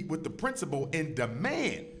 meet with the principal, and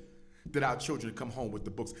demand that our children come home with the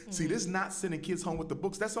books. Mm-hmm. See, this not sending kids home with the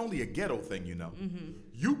books, that's only a ghetto thing, Mm-hmm.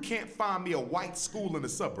 You can't find me a white school in the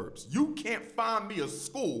suburbs. You can't find me a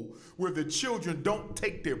school where the children don't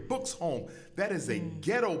take their books home. That is a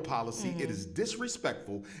ghetto policy. Mm-hmm. It is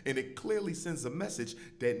disrespectful, and it clearly sends a message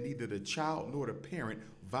that neither the child nor the parent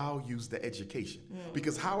values the education.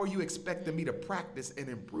 Because how are you expecting me to practice and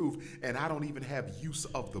improve and I don't even have use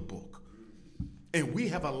of the book? And we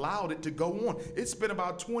have allowed it to go on. It's been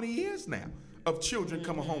about 20 years now of children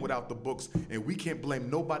coming home without the books, and we can't blame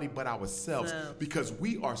nobody but ourselves because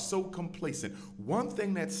we are so complacent. One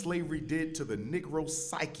thing that slavery did to the Negro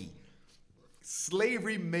psyche,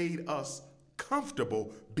 slavery made us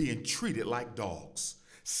comfortable being treated like dogs.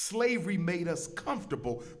 Slavery made us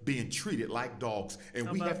comfortable being treated like dogs, and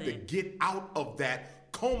we have to get out of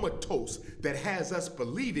that comatose that has us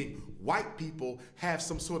believing white people have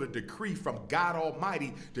some sort of decree from God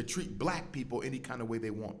Almighty to treat black people any kind of way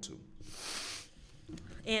they want to.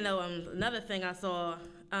 And another thing I saw,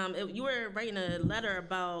 you were writing a letter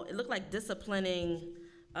about, it looked like disciplining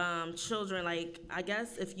children. I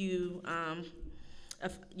guess if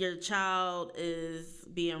your child is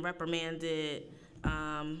being reprimanded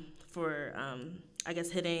for, I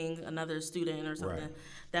guess, hitting another student or something. Right.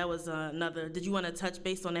 That was another. Did you want to touch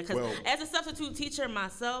base on that? Because as a substitute teacher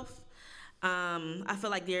myself, I feel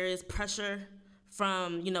like there is pressure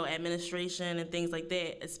from, administration and things like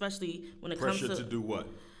that, especially when it comes to... Pressure to do what?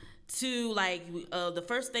 To, the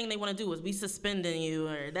first thing they want to do is we suspending you,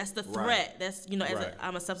 or that's the threat. Right. That's,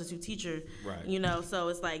 I'm a substitute teacher, right. So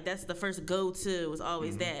it's that's the first go-to is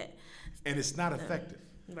always that. And it's not effective.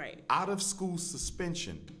 Right. Out of school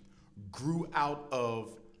suspension grew out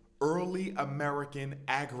of early American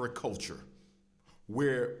agriculture,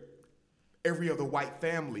 where every other white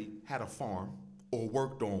family had a farm or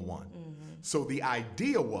worked on one. Mm-hmm. So the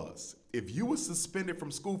idea was, if you were suspended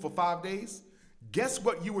from school for 5 days, guess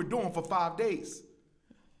what you were doing for 5 days?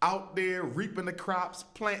 Out there reaping the crops,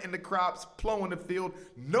 planting the crops, plowing the field.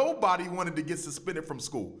 Nobody wanted to get suspended from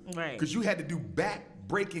school. Right. Because you had to do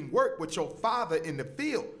back-breaking work with your father in the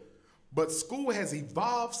field. But school has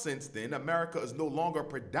evolved since then. America is no longer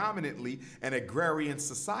predominantly an agrarian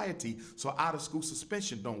society, so out-of-school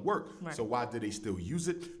suspension don't work. Right. So why do they still use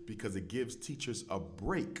it? Because it gives teachers a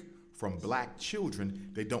break from black children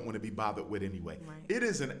they don't want to be bothered with anyway. Right. It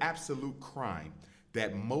is an absolute crime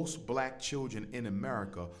that most black children in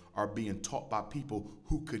America are being taught by people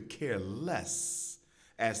who could care less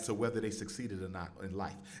as to whether they succeeded or not in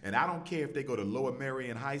life. And I don't care if they go to Lower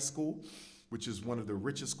Merion High School, which is one of the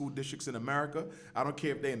richest school districts in America. I don't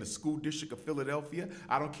care if they're in the school district of Philadelphia.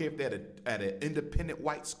 I don't care if they're at an independent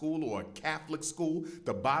white school or a Catholic school.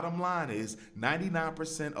 The bottom line is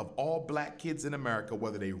 99% of all black kids in America,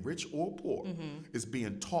 whether they're rich or poor, is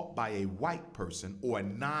being taught by a white person or a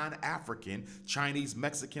non-African, Chinese,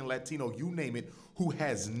 Mexican, Latino, you name it, who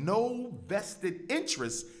has no vested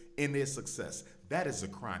interest in their success. That is a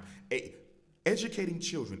crime. Educating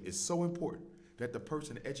children is so important that the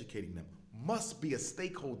person educating them must be a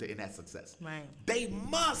stakeholder in that success. Right. They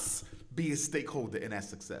must be a stakeholder in that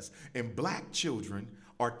success. And black children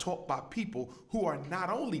are taught by people who are not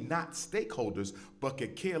only not stakeholders, but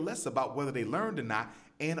could care less about whether they learned or not,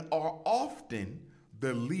 and are often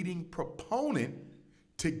the leading proponent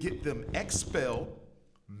to get them expelled,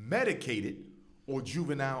 medicated, or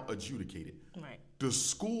juvenile adjudicated. Right. The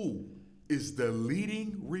school is the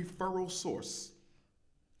leading referral source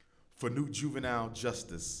for new juvenile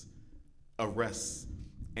justice arrests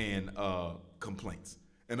and complaints.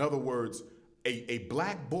 In other words, a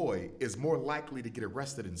black boy is more likely to get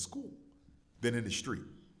arrested in school than in the street.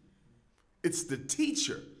 It's the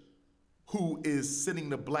teacher who is sending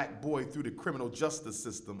the black boy through the criminal justice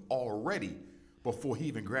system already before he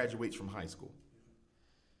even graduates from high school.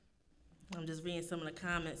 I'm just reading some of the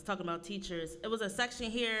comments talking about teachers. It was a section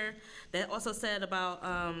here that also said about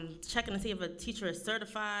checking to see if a teacher is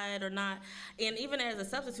certified or not. And even as a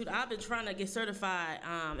substitute, I've been trying to get certified.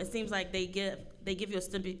 It seems like they give you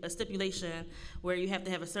a stipulation where you have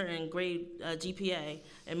to have a certain grade GPA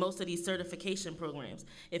in most of these certification programs.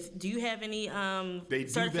 Do you have any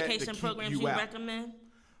certification programs you recommend?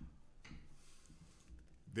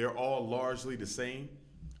 They're all largely the same,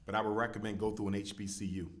 but I would recommend go through an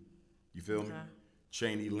HBCU. You feel me?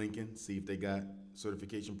 Cheney, Lincoln, see if they got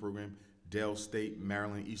certification program. Dell State,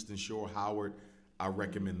 Maryland, Eastern Shore, Howard, I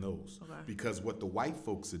recommend those. Because what the white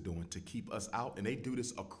folks are doing to keep us out, and they do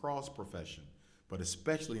this across profession, but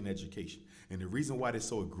especially in education. And the reason why they're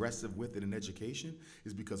so aggressive with it in education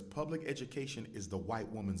is because public education is the white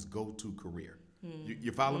woman's go-to career.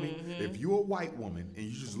 You follow me? If you're a white woman and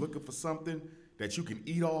you're just looking for something that you can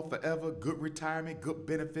eat off forever, good retirement, good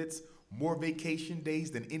benefits, more vacation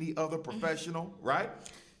days than any other professional, right?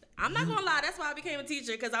 I'm not gonna lie, that's why I became a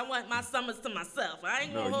teacher, because I want my summers to myself. I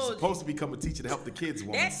ain't gonna hold you. You're supposed to become a teacher to help the kids,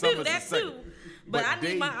 woman. That too. But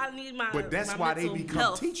I need my. But that's why they become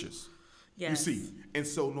health. Teachers. Yes. You see, and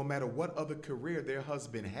so no matter what other career their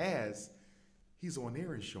husband has, he's on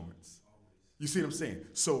their insurance. You see what I'm saying?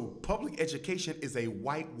 So public education is a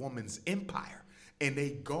white woman's empire. And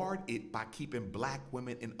they guard it by keeping black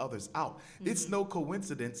women and others out. It's no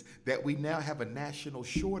coincidence that we now have a national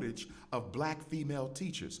shortage of black female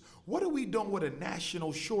teachers. What are we doing with a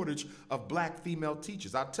national shortage of black female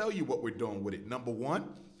teachers? I'll tell you what we're doing with it. Number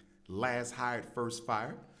one, last hired, first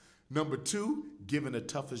fired. Number two, given the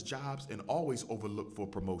toughest jobs and always overlooked for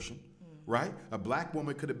promotion, right? A black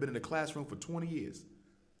woman could have been in the classroom for 20 years.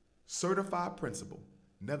 Certified principal,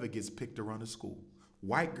 never gets picked to run a school.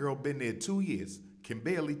 White girl been there 2 years, can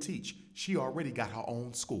barely teach. She already got her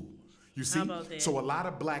own school. You see? So a lot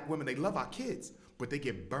of black women, they love our kids, but they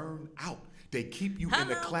get burned out. They keep you in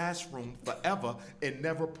the classroom forever and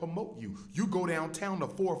never promote you. You go downtown to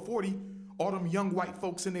 440, all them young white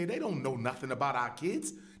folks in there, they don't know nothing about our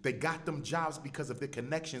kids. They got them jobs because of their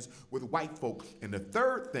connections with white folk. And the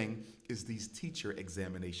third thing is these teacher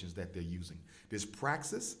examinations that they're using. This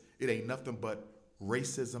praxis, it ain't nothing but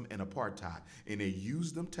racism and apartheid, and they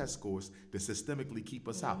use them test scores to systemically keep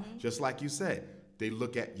us out. Just like you said, they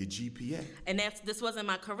look at your GPA. And this wasn't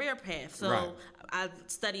my career path. So I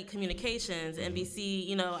studied communications, NBC,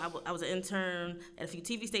 you know, I was an intern at a few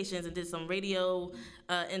TV stations and did some radio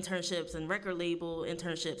internships and record label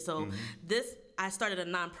internships. So I started a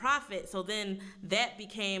nonprofit, so then that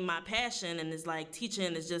became my passion, and it's like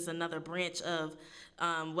teaching is just another branch of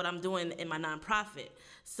what I'm doing in my nonprofit.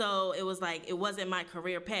 So it was like, it wasn't my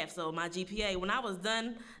career path. So my GPA, when I was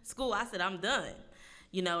done school, I said, I'm done.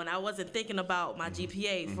 You know, and I wasn't thinking about my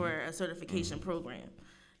GPA for a certification program.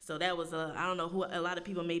 So that was I don't know a lot of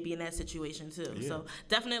people may be in that situation too. Yeah. So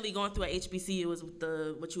definitely going through a HBCU is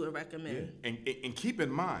what you would recommend. Yeah. And keep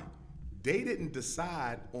in mind, they didn't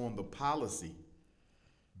decide on the policy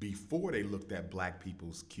before they looked at black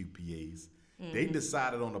people's QPAs. They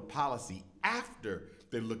decided on the policy after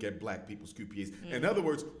they look at black people's QPAs. In other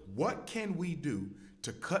words, what can we do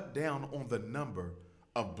to cut down on the number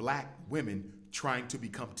of black women trying to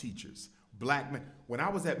become teachers? Black men. When I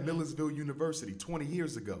was at Millersville University 20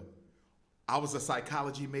 years ago, I was a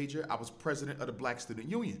psychology major. I was president of the Black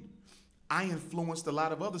Student Union. I influenced a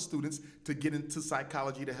lot of other students to get into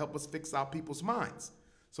psychology to help us fix our people's minds.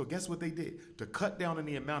 So guess what they did? To cut down on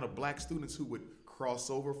the amount of black students who would cross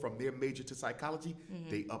over from their major to psychology,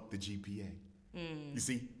 they upped the GPA. You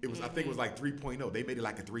see, it was I think it was like 3.0. They made it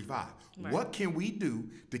like a 3.5. Right. What can we do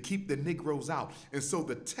to keep the Negroes out? And so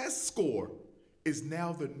the test score is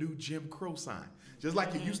now the new Jim Crow sign. Just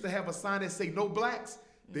like you used to have a sign that say no blacks,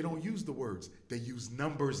 they don't use the words. They use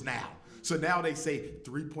numbers now. So now they say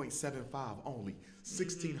 3.75 only,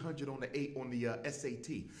 1,600 on the SAT.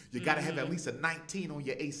 You got to have at least a 19 on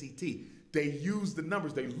your ACT. They use the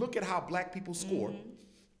numbers. They look at how black people score,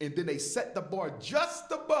 and then they set the bar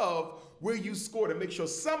just above where you score to make sure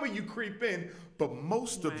some of you creep in, but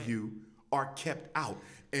most of you are kept out.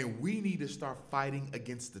 And we need to start fighting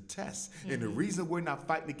against the test. And the reason we're not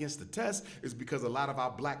fighting against the test is because a lot of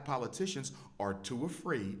our black politicians are too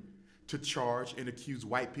afraid to charge and accuse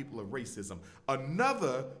white people of racism.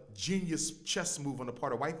 Another genius chess move on the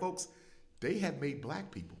part of white folks, they have made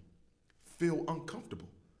black people feel uncomfortable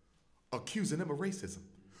accusing them of racism.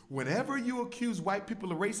 Whenever you accuse white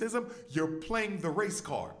people of racism, you're playing the race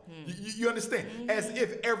card. You understand? As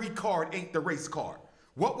if every card ain't the race card.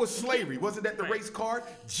 What was slavery? Wasn't that the race card?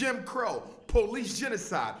 Jim Crow, police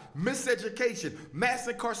genocide, miseducation, mass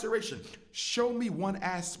incarceration. Show me one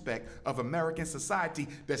aspect of American society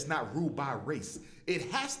that's not ruled by race.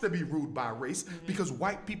 It has to be ruled by race because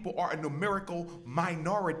white people are a numerical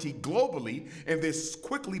minority globally, and they're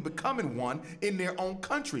quickly becoming one in their own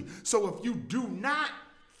country. So if you do not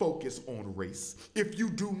focus on race, if you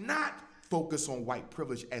do not focus on white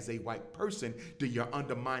privilege as a white person, then you're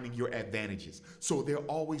undermining your advantages. So they're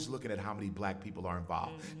always looking at how many black people are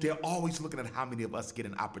involved. They're always looking at how many of us get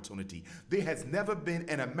an opportunity. There has never been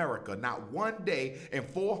in America, not one day in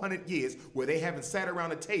 400 years, where they haven't sat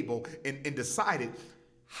around a table and decided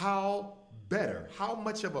how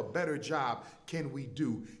much of a better job can we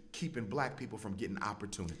do keeping black people from getting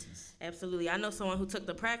opportunities. Absolutely. I know someone who took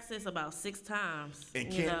the praxis about 6 times.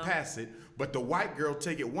 And can't pass it, but the white girl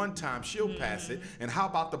take it one time, she'll pass it. And how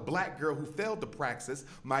about the black girl who failed the praxis,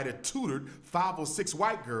 might have tutored 5 or 6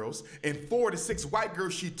 white girls, and 4 to 6 white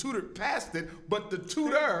girls she tutored passed it, but the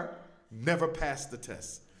tutor never passed the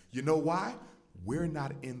test. You know why? We're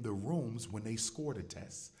not in the rooms when they score the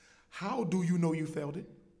test. How do you know you failed it?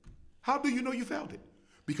 How do you know you failed it?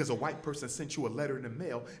 Because a white person sent you a letter in the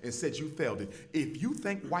mail and said you failed it. If you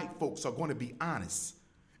think white folks are going to be honest,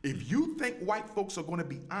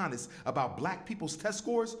 about black people's test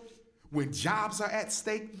scores, when jobs are at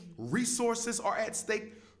stake, resources are at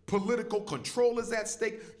stake, political control is at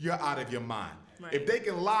stake, you're out of your mind. Right. If they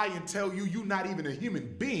can lie and tell you you're not even a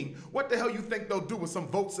human being, what the hell you think they'll do with some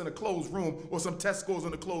votes in a closed room or some test scores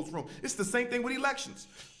in a closed room? It's the same thing with elections.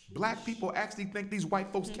 Black people actually think these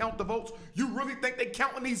white folks count the votes. You really think they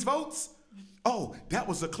counting these votes? Oh, that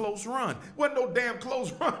was a close run. Wasn't no damn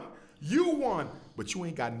close run. You won, but you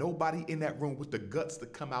ain't got nobody in that room with the guts to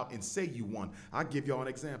come out and say you won. I'll give y'all an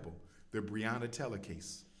example. The Breonna Taylor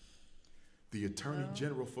case. The Attorney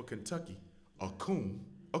General for Kentucky, a coon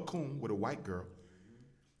with a white girl,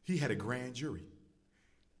 he had a grand jury.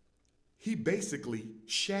 He basically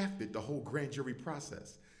shafted the whole grand jury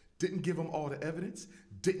process. Didn't give them all the evidence,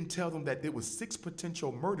 didn't tell them that there was 6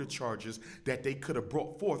 potential murder charges that they could have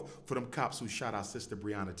brought forth for them cops who shot our sister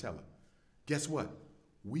Breonna Taylor. Guess what?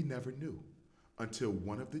 We never knew until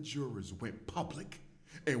one of the jurors went public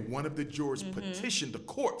and one of the jurors petitioned the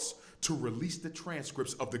courts to release the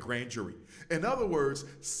transcripts of the grand jury. In other words,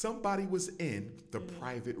 somebody was in the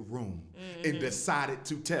private room and decided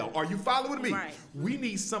to tell. Are you following me? Right. We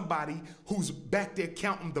need somebody who's back there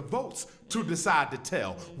counting the votes to decide to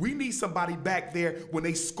tell. We need somebody back there when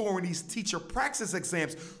they scoring these teacher praxis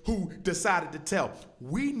exams who decided to tell.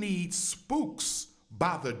 We need spooks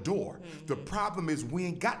by the door. The problem is we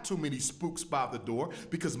ain't got too many spooks by the door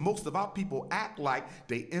because most of our people act like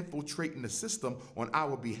they infiltrating the system on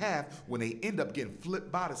our behalf when they end up getting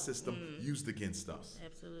flipped by the system used against us.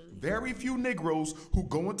 Absolutely. Very few Negroes who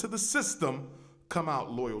go into the system come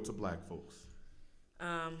out loyal to black folks.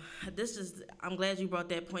 I'm glad you brought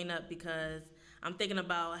that point up because I'm thinking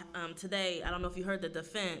about today, I don't know if you heard the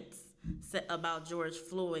defense about George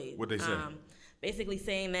Floyd. What'd they say? Basically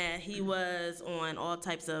saying that he was on all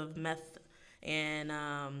types of meth and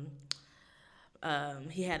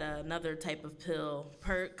he had another type of pill,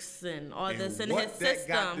 perks and all this in his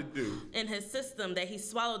system. In his system that he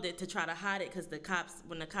swallowed it to try to hide it because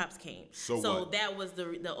when the cops came. So that was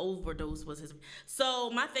the overdose was his. So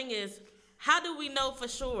my thing is, how do we know for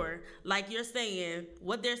sure, like you're saying,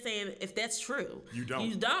 what they're saying, if that's true? You don't.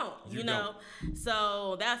 You don't. You know?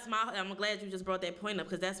 So I'm glad you just brought that point up,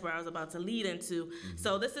 because that's where I was about to lead into.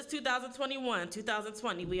 So this is 2021,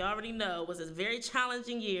 2020. We already know was a very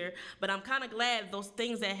challenging year, but I'm kind of glad those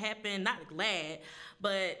things that happened, not glad,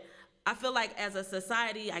 but I feel like as a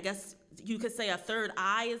society, I guess you could say a third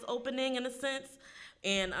eye is opening in a sense.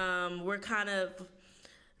 And we're kind of,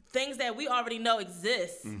 things that we already know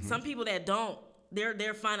exist. Some people that don't,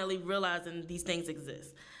 they're finally realizing these things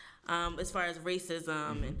exist. As far as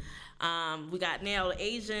racism, and we got now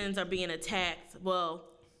Asians are being attacked. Well,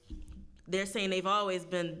 they're saying they've always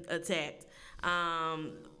been attacked.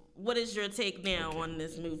 What is your take now on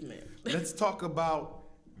this movement? Let's talk about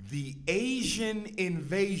the Asian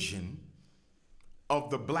invasion of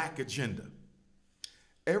the black agenda.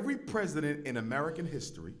 Every president in American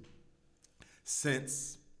history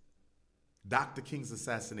since Dr. King's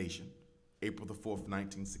assassination, April the 4th,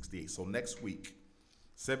 1968. So next week,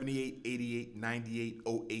 78, 88, 98,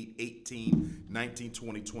 08, 18, 19,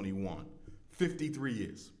 20, 21. 53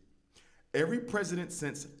 years. Every president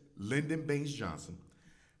since Lyndon Baines Johnson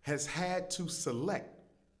has had to select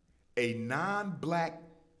a non-black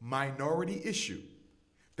minority issue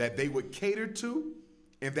that they would cater to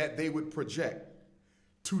and that they would project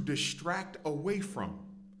to distract away from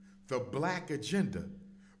the black agenda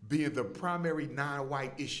being the primary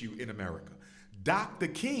non-white issue in America. Dr.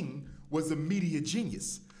 King was a media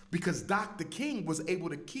genius because Dr. King was able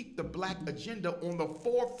to keep the black agenda on the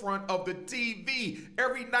forefront of the TV.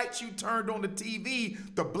 Every night you turned on the TV,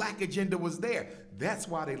 the black agenda was there. That's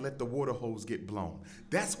why they let the water hose get blown.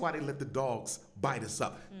 That's why they let the dogs bite us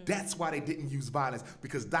up. That's why they didn't use violence,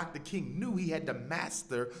 because Dr. King knew he had to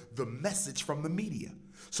master the message from the media.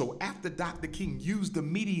 So after Dr. King used the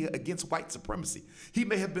media against white supremacy, he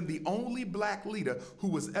may have been the only black leader who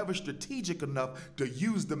was ever strategic enough to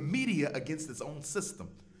use the media against his own system.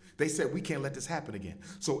 They said, we can't let this happen again.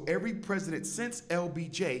 So every president since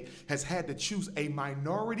LBJ has had to choose a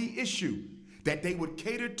minority issue that they would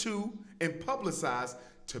cater to and publicize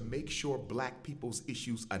to make sure black people's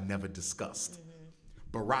issues are never discussed.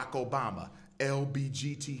 Barack Obama,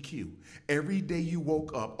 LBGTQ. Every day you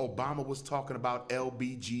woke up, Obama was talking about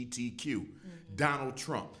LBGTQ. Donald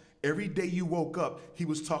Trump. Every day you woke up, he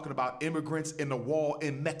was talking about immigrants and the wall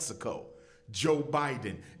in Mexico. Joe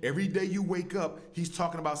Biden. Every day you wake up, he's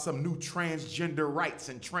talking about some new transgender rights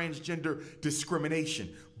and transgender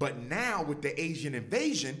discrimination. But now with the Asian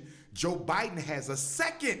invasion, Joe Biden has a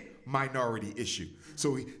second minority issue.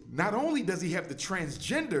 So not only does he have the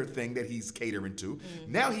transgender thing that he's catering to,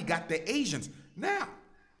 now he got the Asians. Now,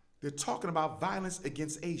 they're talking about violence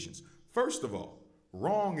against Asians. First of all,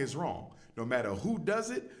 wrong is wrong. No matter who does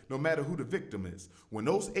it, no matter who the victim is. When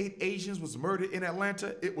those 8 Asians was murdered in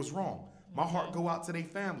Atlanta, it was wrong. My heart go out to their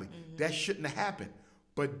family. That shouldn't have happened.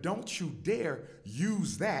 But don't you dare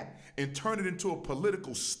use that and turn it into a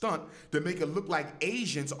political stunt to make it look like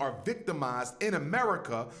Asians are victimized in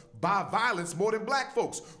America by violence more than black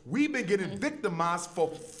folks. We've been getting victimized for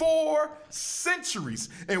 4 centuries,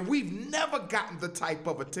 and we've never gotten the type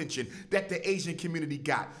of attention that the Asian community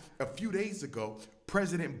got. A few days ago,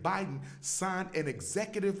 President Biden signed an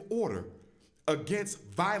executive order against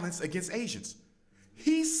violence against Asians.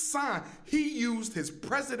 He used his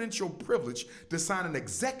presidential privilege to sign an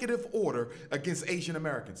executive order against Asian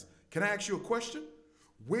Americans. Can I ask you a question?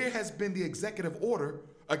 Where has been the executive order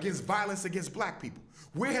against violence against black people?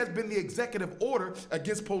 Where has been the executive order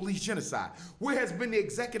against police genocide? Where has been the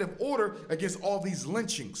executive order against all these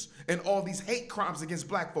lynchings and all these hate crimes against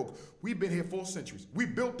black folks? We've been here 4 centuries. We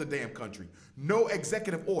built the damn country. No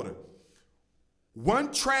executive order.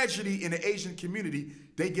 One tragedy in the Asian community,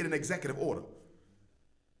 they get an executive order.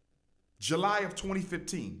 July of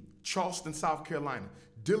 2015, Charleston, South Carolina.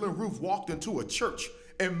 Dylan Roof walked into a church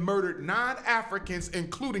and murdered 9 Africans,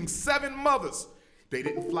 including 7 mothers. They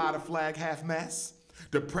didn't fly the flag half-mast.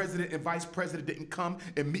 The president and vice president didn't come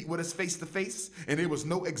and meet with us face to face, and there was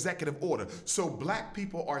no executive order. So black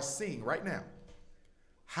people are seeing right now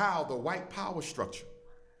how the white power structure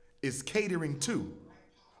is catering to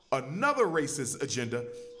another racist agenda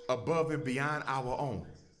above and beyond our own.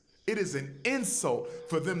 It is an insult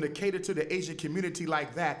for them to cater to the Asian community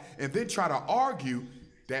like that and then try to argue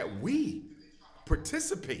that we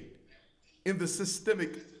participate in the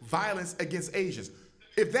systemic violence against Asians.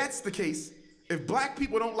 If that's the case, if black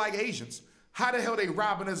people don't like Asians, How the hell they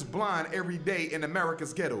robbing us blind every day in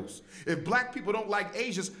America's ghettos? If black people don't like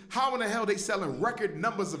Asians, how in the hell they selling record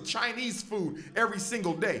numbers of Chinese food every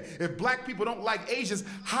single day? If black people don't like Asians,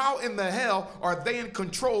 how in the hell are they in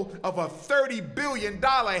control of a $30 billion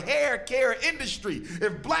hair care industry?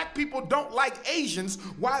 If black people don't like Asians,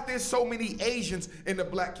 why are there so many Asians in the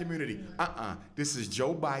black community? This is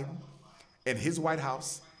Joe Biden and his White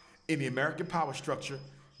House in the American power structure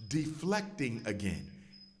deflecting again.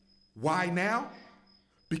 Why now?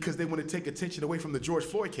 Because they want to take attention away from the George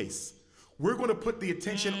Floyd case. We're going to put the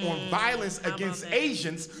attention on violence against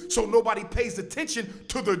Asians so nobody pays attention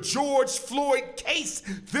to the George Floyd case.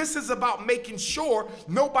 This is about making sure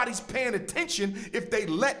nobody's paying attention if they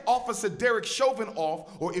let Officer Derek Chauvin off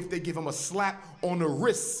or if they give him a slap on the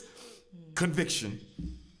wrist conviction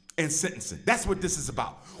and sentencing. That's what this is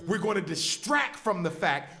about. We're going to distract from the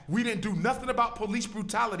fact we didn't do nothing about police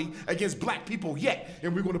brutality against black people yet.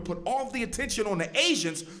 And we're going to put all the attention on the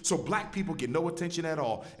Asians so black people get no attention at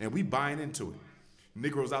all. And we buying into it.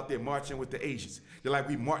 Negroes out there marching with the Asians. They're like,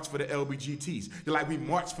 we march for the LBGTs. They're like, we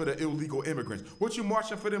march for the illegal immigrants. What you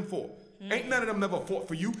marching for them for? Ain't none of them never fought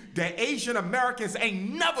for you. The Asian Americans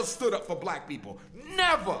ain't never stood up for black people.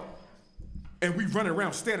 Never. And we run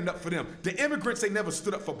around standing up for them. The immigrants ain't never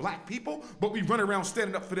stood up for black people, but we run around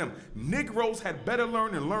standing up for them. Negroes had better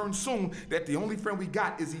learn and learn soon that the only friend we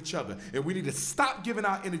got is each other. And we need to stop giving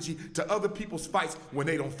our energy to other people's fights when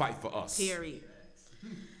they don't fight for us. Period.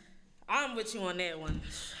 I'm with you on that one.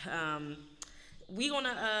 We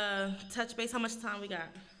gonna touch base. How much time we got?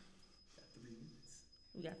 3 minutes.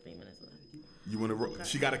 We got 3 minutes left. You want to?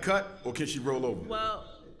 She got a cut, or can she roll over? Well,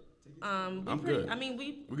 I'm good. I mean,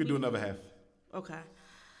 we could do another half. Okay.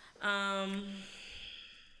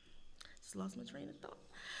 Just lost my train of thought.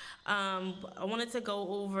 I wanted to go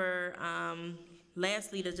over,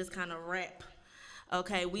 lastly, to just kind of wrap.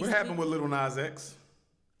 Okay. What happened with Lil Nas X?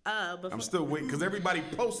 I'm still waiting because everybody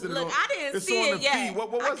posted it. Look, I didn't see it yet.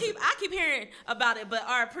 What was it? I keep hearing about it, but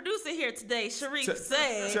our producer here today, Sharif,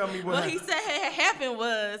 said tell me what he said had happened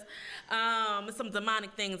was some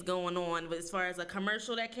demonic things going on as far as a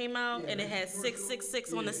commercial that came out, and it had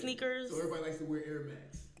 666 on the sneakers. So everybody likes to wear Air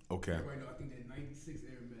Max. Okay. Everybody know, I think they're 96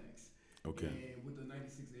 Air Max. Okay. And with the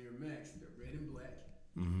 96 Air Max, they're red and black.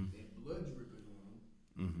 They have blood dripping on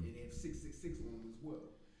them. And they have 666 on them as well.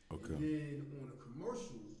 Okay. And then on a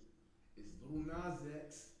commercial, it's Lil Nas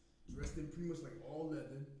X dressed in pretty much like all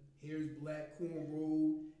leather, hair's black,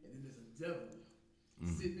 cornrow, and then there's a devil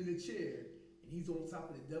sitting in a chair, and he's on top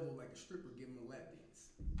of the devil like a stripper giving him a lap dance.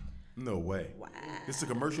 No way. Wow. This is a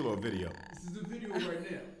commercial or a video? This is a video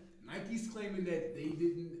right now. Nike's claiming that they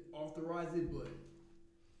didn't authorize it, but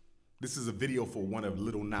this is a video for one of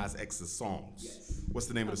Lil Nas X's songs. Yes. What's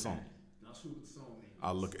the name of the song? not sure what the song name is.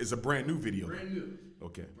 I'll look. It's a brand new video. Brand new.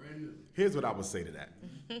 Okay. Brand new. Here's what I would say to that.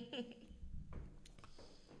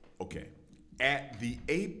 Okay. At the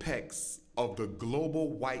apex of the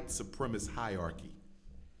global white supremacist hierarchy,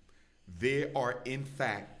 there are in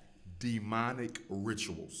fact demonic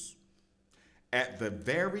rituals. At the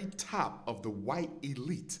very top of the white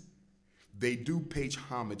elite, they do pay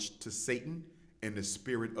homage to Satan and the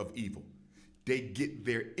spirit of evil. They get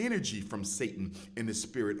their energy from Satan and the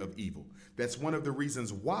spirit of evil. That's one of the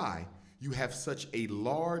reasons why you have such a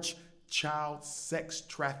large child sex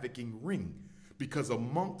trafficking ring, because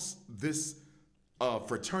amongst this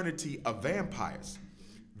fraternity of vampires,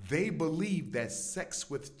 they believe that sex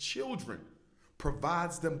with children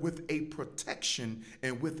provides them with a protection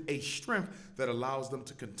and with a strength that allows them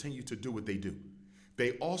to continue to do what they do.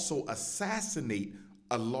 They also assassinate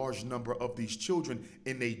a large number of these children,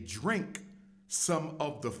 and they drink some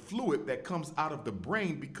of the fluid that comes out of the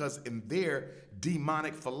brain, because in their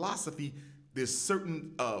demonic philosophy, there's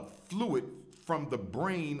certain fluid from the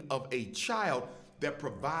brain of a child that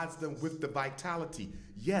provides them with the vitality.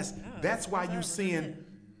 Yes, that's why you seeing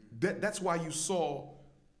that's why you saw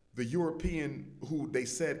the European who they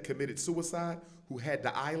said committed suicide, who had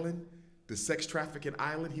the island, the sex trafficking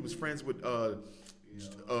island. He was friends with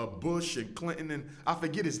Bush and Clinton, and I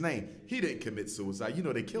forget his name. He didn't commit suicide. You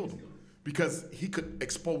know, they killed him because he could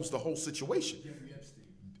expose the whole situation.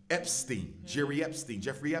 Jeffrey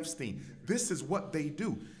Epstein. This is what they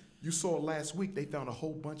do. You saw last week they found a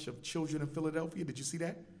whole bunch of children in Philadelphia. Did you see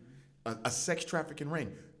that? A sex trafficking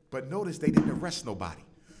ring. But notice they didn't arrest nobody.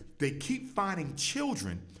 They keep finding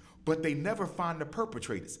children, but they never find the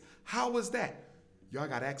perpetrators. How is that? Y'all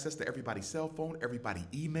got access to everybody's cell phone, everybody's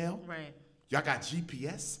email. Right. Y'all got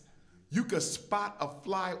GPS. You could spot a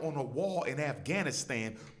fly on a wall in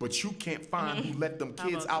Afghanistan, but you can't find who let them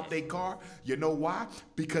kids out their car. You know why?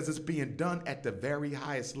 Because it's being done at the very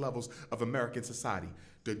highest levels of American society.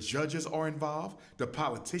 The judges are involved, the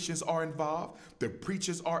politicians are involved, the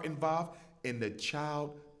preachers are involved, and the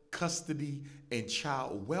child custody and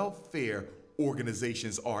child welfare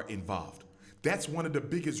organizations are involved. That's one of the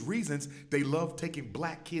biggest reasons they love taking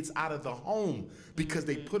black kids out of the home, because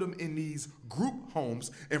they put them in these group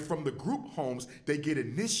homes, and from the group homes, they get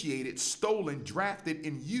initiated, stolen, drafted,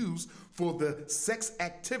 and used for the sex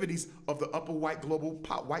activities of the upper white global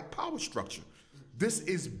white power structure. This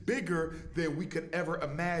is bigger than we could ever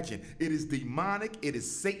imagine. It is demonic, it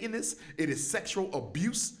is Satanist, it is sexual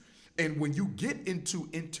abuse. And when you get into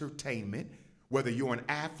entertainment, whether you're an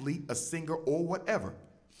athlete, a singer, or whatever,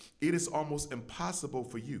 it is almost impossible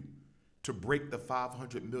for you to break the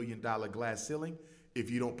 $500 million glass ceiling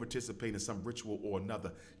if you don't participate in some ritual or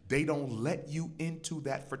another. They don't let you into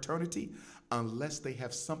that fraternity unless they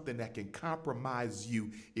have something that can compromise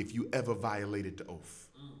you if you ever violated the oath.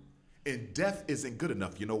 And death isn't good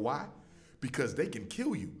enough. You know why? Because they can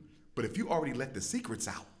kill you. But if you already let the secrets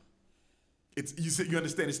out, you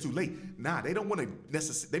understand it's too late. Nah, they don't want to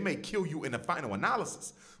necessarily, they may kill you in the final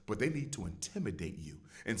analysis, but they need to intimidate you.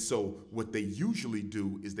 And so what they usually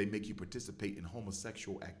do is they make you participate in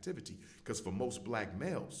homosexual activity. Because for most black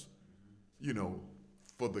males, you know,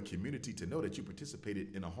 for the community to know that you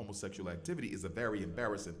participated in a homosexual activity is a very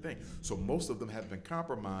embarrassing thing. So most of them have been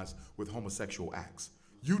compromised with homosexual acts.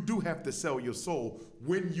 You do have to sell your soul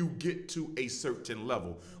when you get to a certain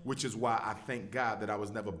level, which is why I thank God that I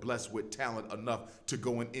was never blessed with talent enough to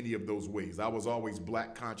go in any of those ways. I was always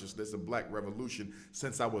black consciousness and black revolution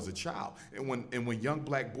since I was a child. And when young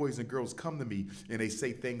black boys and girls come to me and they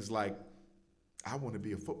say things like, I want to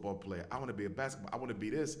be a football player, I want to be a basketball, I want to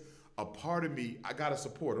be this, a part of me, I got to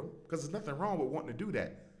support them, because there's nothing wrong with wanting to do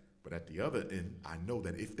that. But at the other end, I know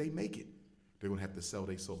that if they make it, they're going to have to sell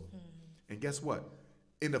their soul. And guess what?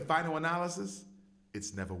 In the final analysis,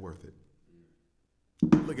 it's never worth it.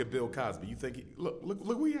 Look at Bill Cosby. You think, look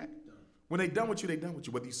where you at. When they done with you, they done with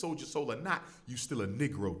you. Whether you sold your soul or not, you still a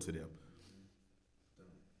Negro to them.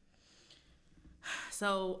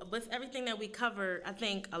 So with everything that we covered, I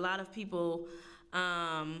think a lot of people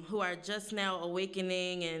who are just now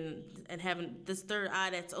awakening and having this third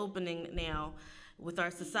eye that's opening now with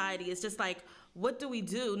our society, it's just like, what do we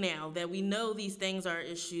do now that we know these things are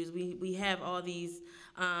issues? We have all these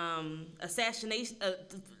assassination,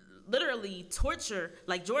 literally torture,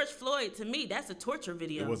 like George Floyd. To me, that's a torture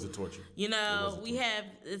video. It was a torture. You know,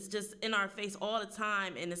 it's just in our face all the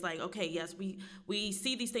time, and it's like, okay, yes, we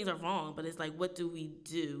see these things are wrong, but it's like, what do we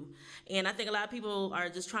do? And I think a lot of people are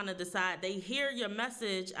just trying to decide. They hear your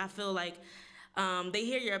message. I feel like they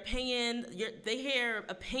hear your opinion, they hear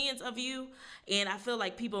opinions of you, and I feel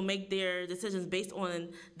like people make their decisions based on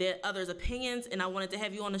their others' opinions, and I wanted to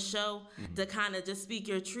have you on the show to kind of just speak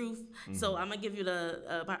your truth. So I'm going to give you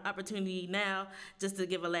the opportunity now just to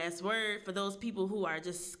give a last word for those people who are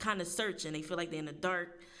just kind of searching. They feel like they're in the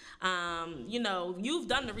dark. You know, you've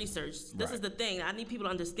done the research. This is the thing. I need people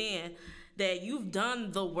to understand that you've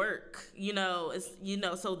done the work, you know,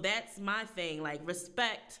 so that's my thing, like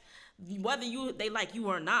respect. Whether they like you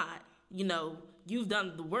or not, you know, you've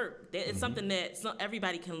done the work. It's something that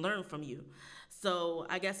everybody can learn from you. So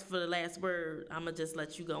I guess for the last word, I'm going to just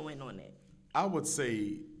let you go in on it. I would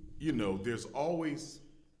say, you know, there's always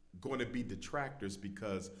going to be detractors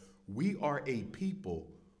because we are a people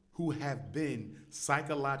who have been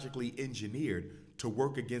psychologically engineered to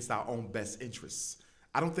work against our own best interests.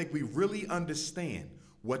 I don't think we really understand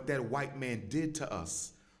what that white man did to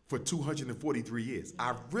us for 243 years.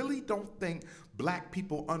 I really don't think black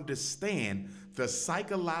people understand the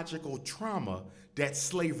psychological trauma that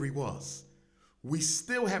slavery was. We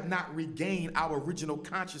still have not regained our original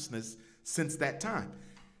consciousness since that time.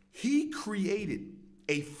 He created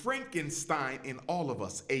a Frankenstein in all of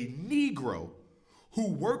us, a Negro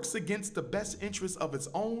who works against the best interests of its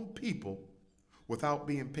own people without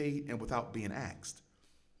being paid and without being asked.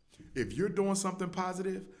 If you're doing something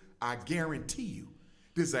positive, I guarantee you,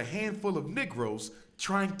 there's a handful of Negroes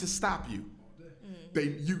trying to stop you.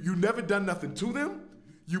 You never done nothing to them.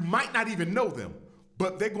 You might not even know them,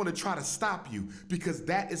 but they're going to try to stop you because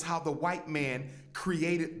that is how the white man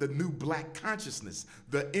created the new black consciousness,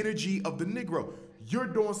 the energy of the Negro. You're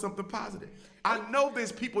doing something positive. I know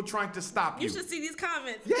there's people trying to stop you. You should see these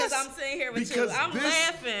comments because I'm sitting here with you. I'm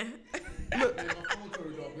laughing. Look,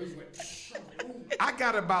 I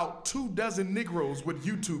got about 24 Negroes with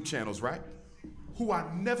YouTube channels, right? Who I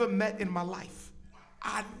never met in my life.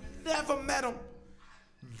 I never met them.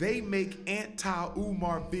 They make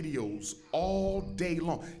anti-Umar videos all day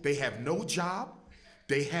long. They have no job.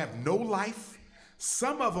 They have no life.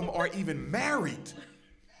 Some of them are even married.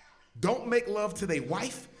 Don't make love to their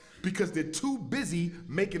wife because they're too busy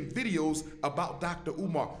making videos about Dr.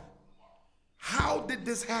 Umar. How did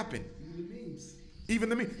this happen? Even the memes. Even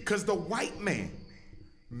the memes. Because the white man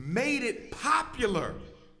made it popular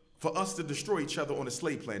for us to destroy each other on a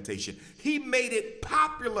slave plantation. He made it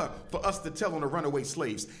popular for us to tell on the runaway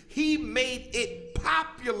slaves. He made it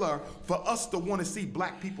popular for us to want to see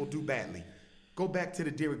black people do badly. Go back to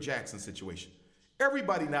the Derrick Jackson situation.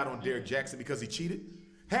 Everybody not on Derrick Jackson because he cheated.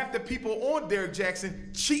 Half the people on Derrick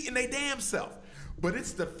Jackson cheating their damn self. But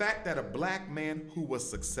it's the fact that a black man who was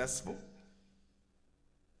successful,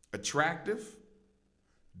 attractive,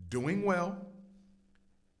 doing well,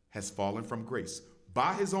 has fallen from grace.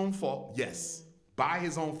 By his own fault, yes, by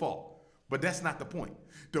his own fault. But that's not the point.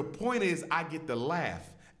 The point is I get to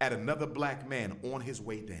laugh at another black man on his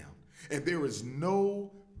way down. And there is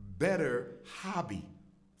no better hobby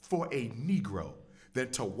for a Negro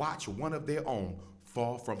than to watch one of their own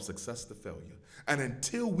fall from success to failure. And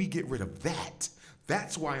until we get rid of that,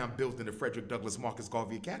 that's why I'm building the Frederick Douglass Marcus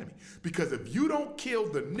Garvey Academy. Because if you don't kill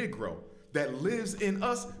the Negro that lives in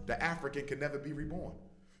us, the African can never be reborn.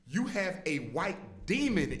 You have a white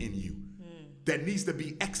demon in you that needs to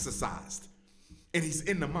be exorcised. And he's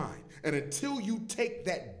in the mind. And until you take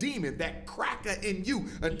that demon, that cracker in you,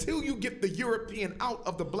 until you get the European out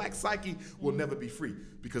of the black psyche, we'll never be free.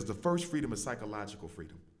 Because the first freedom is psychological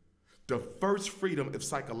freedom. The first freedom is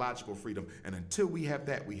psychological freedom. And until we have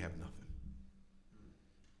that, we have nothing.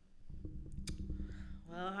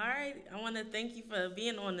 Well, all right. I want to thank you for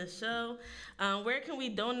being on the show. Where can we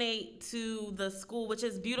donate to the school, which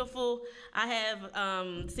is beautiful? I have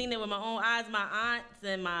seen it with my own eyes. My aunts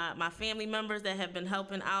and my family members that have been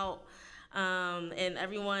helping out, and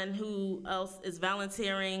everyone who else is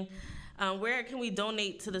volunteering. Where can we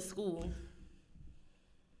donate to the school?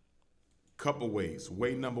 Couple ways.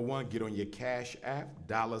 Way number one, get on your Cash app,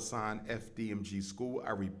 $FDMG School.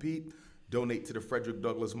 I repeat, donate to the Frederick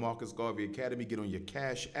Douglass Marcus Garvey Academy. Get on your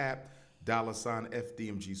Cash app,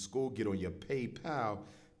 $FDMG School. Get on your PayPal,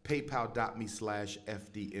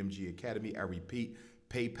 paypal.me/FDMG Academy. I repeat,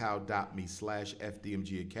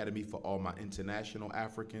 paypal.me/FDMG Academy for all my international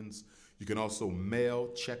Africans. You can also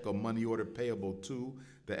mail, check, or money order payable to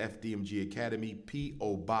the FDMG Academy,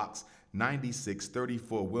 P.O. Box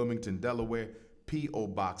 9634, Wilmington, Delaware. P.O.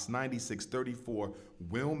 Box 9634,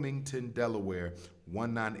 Wilmington, Delaware,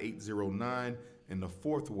 19809. And the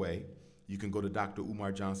fourth way, you can go to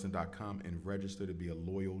drumarjohnson.com and register to be a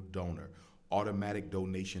loyal donor. Automatic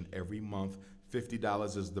donation every month.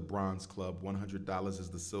 $50 is the Bronze Club, $100 is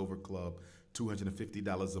the Silver Club,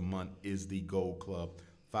 $250 a month is the Gold Club,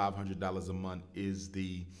 $500 a month is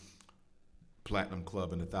the Platinum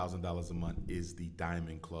Club, and $1,000 a month is the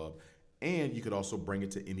Diamond Club. And you could also bring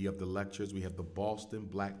it to any of the lectures. We have the Boston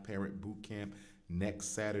Black Parent Boot Camp next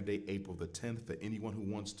Saturday, April the 10th. For anyone who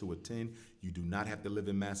wants to attend, you do not have to live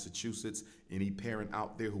in Massachusetts. Any parent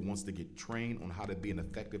out there who wants to get trained on how to be an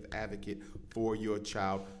effective advocate for your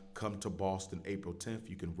child, come to Boston April 10th.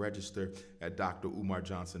 You can register at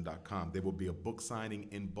drumarjohnson.com. There will be a book signing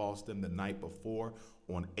in Boston the night before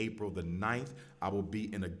on April the 9th. I will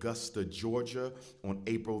be in Augusta, Georgia on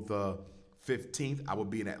April the 15th. I will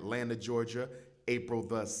be in Atlanta, Georgia, April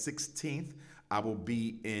the 16th. I will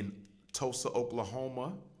be in Tulsa,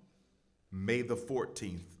 Oklahoma, May the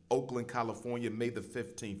 14th. Oakland, California, May the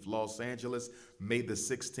 15th. Los Angeles, May the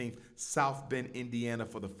 16th. South Bend, Indiana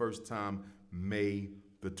for the first time, May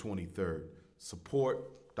the 23rd.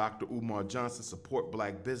 Support Dr. Umar Johnson, support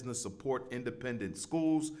black business, support independent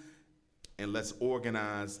schools, and let's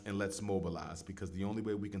organize and let's mobilize, because the only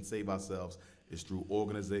way we can save ourselves is through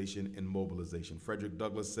organization and mobilization. Frederick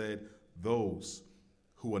Douglass said, those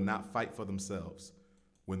who will not fight for themselves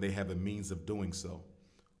when they have a means of doing so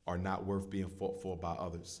are not worth being fought for by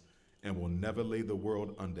others, and will never lay the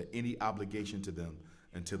world under any obligation to them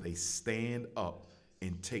until they stand up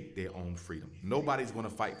and take their own freedom. Nobody's gonna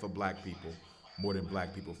fight for black people more than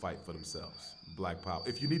black people fight for themselves. Black power.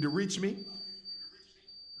 If you need to reach me,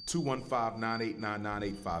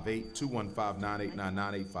 215-989-9858,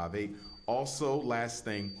 215-989-9858. Also, last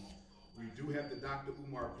thing, we do have the Dr.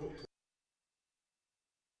 Umar book club.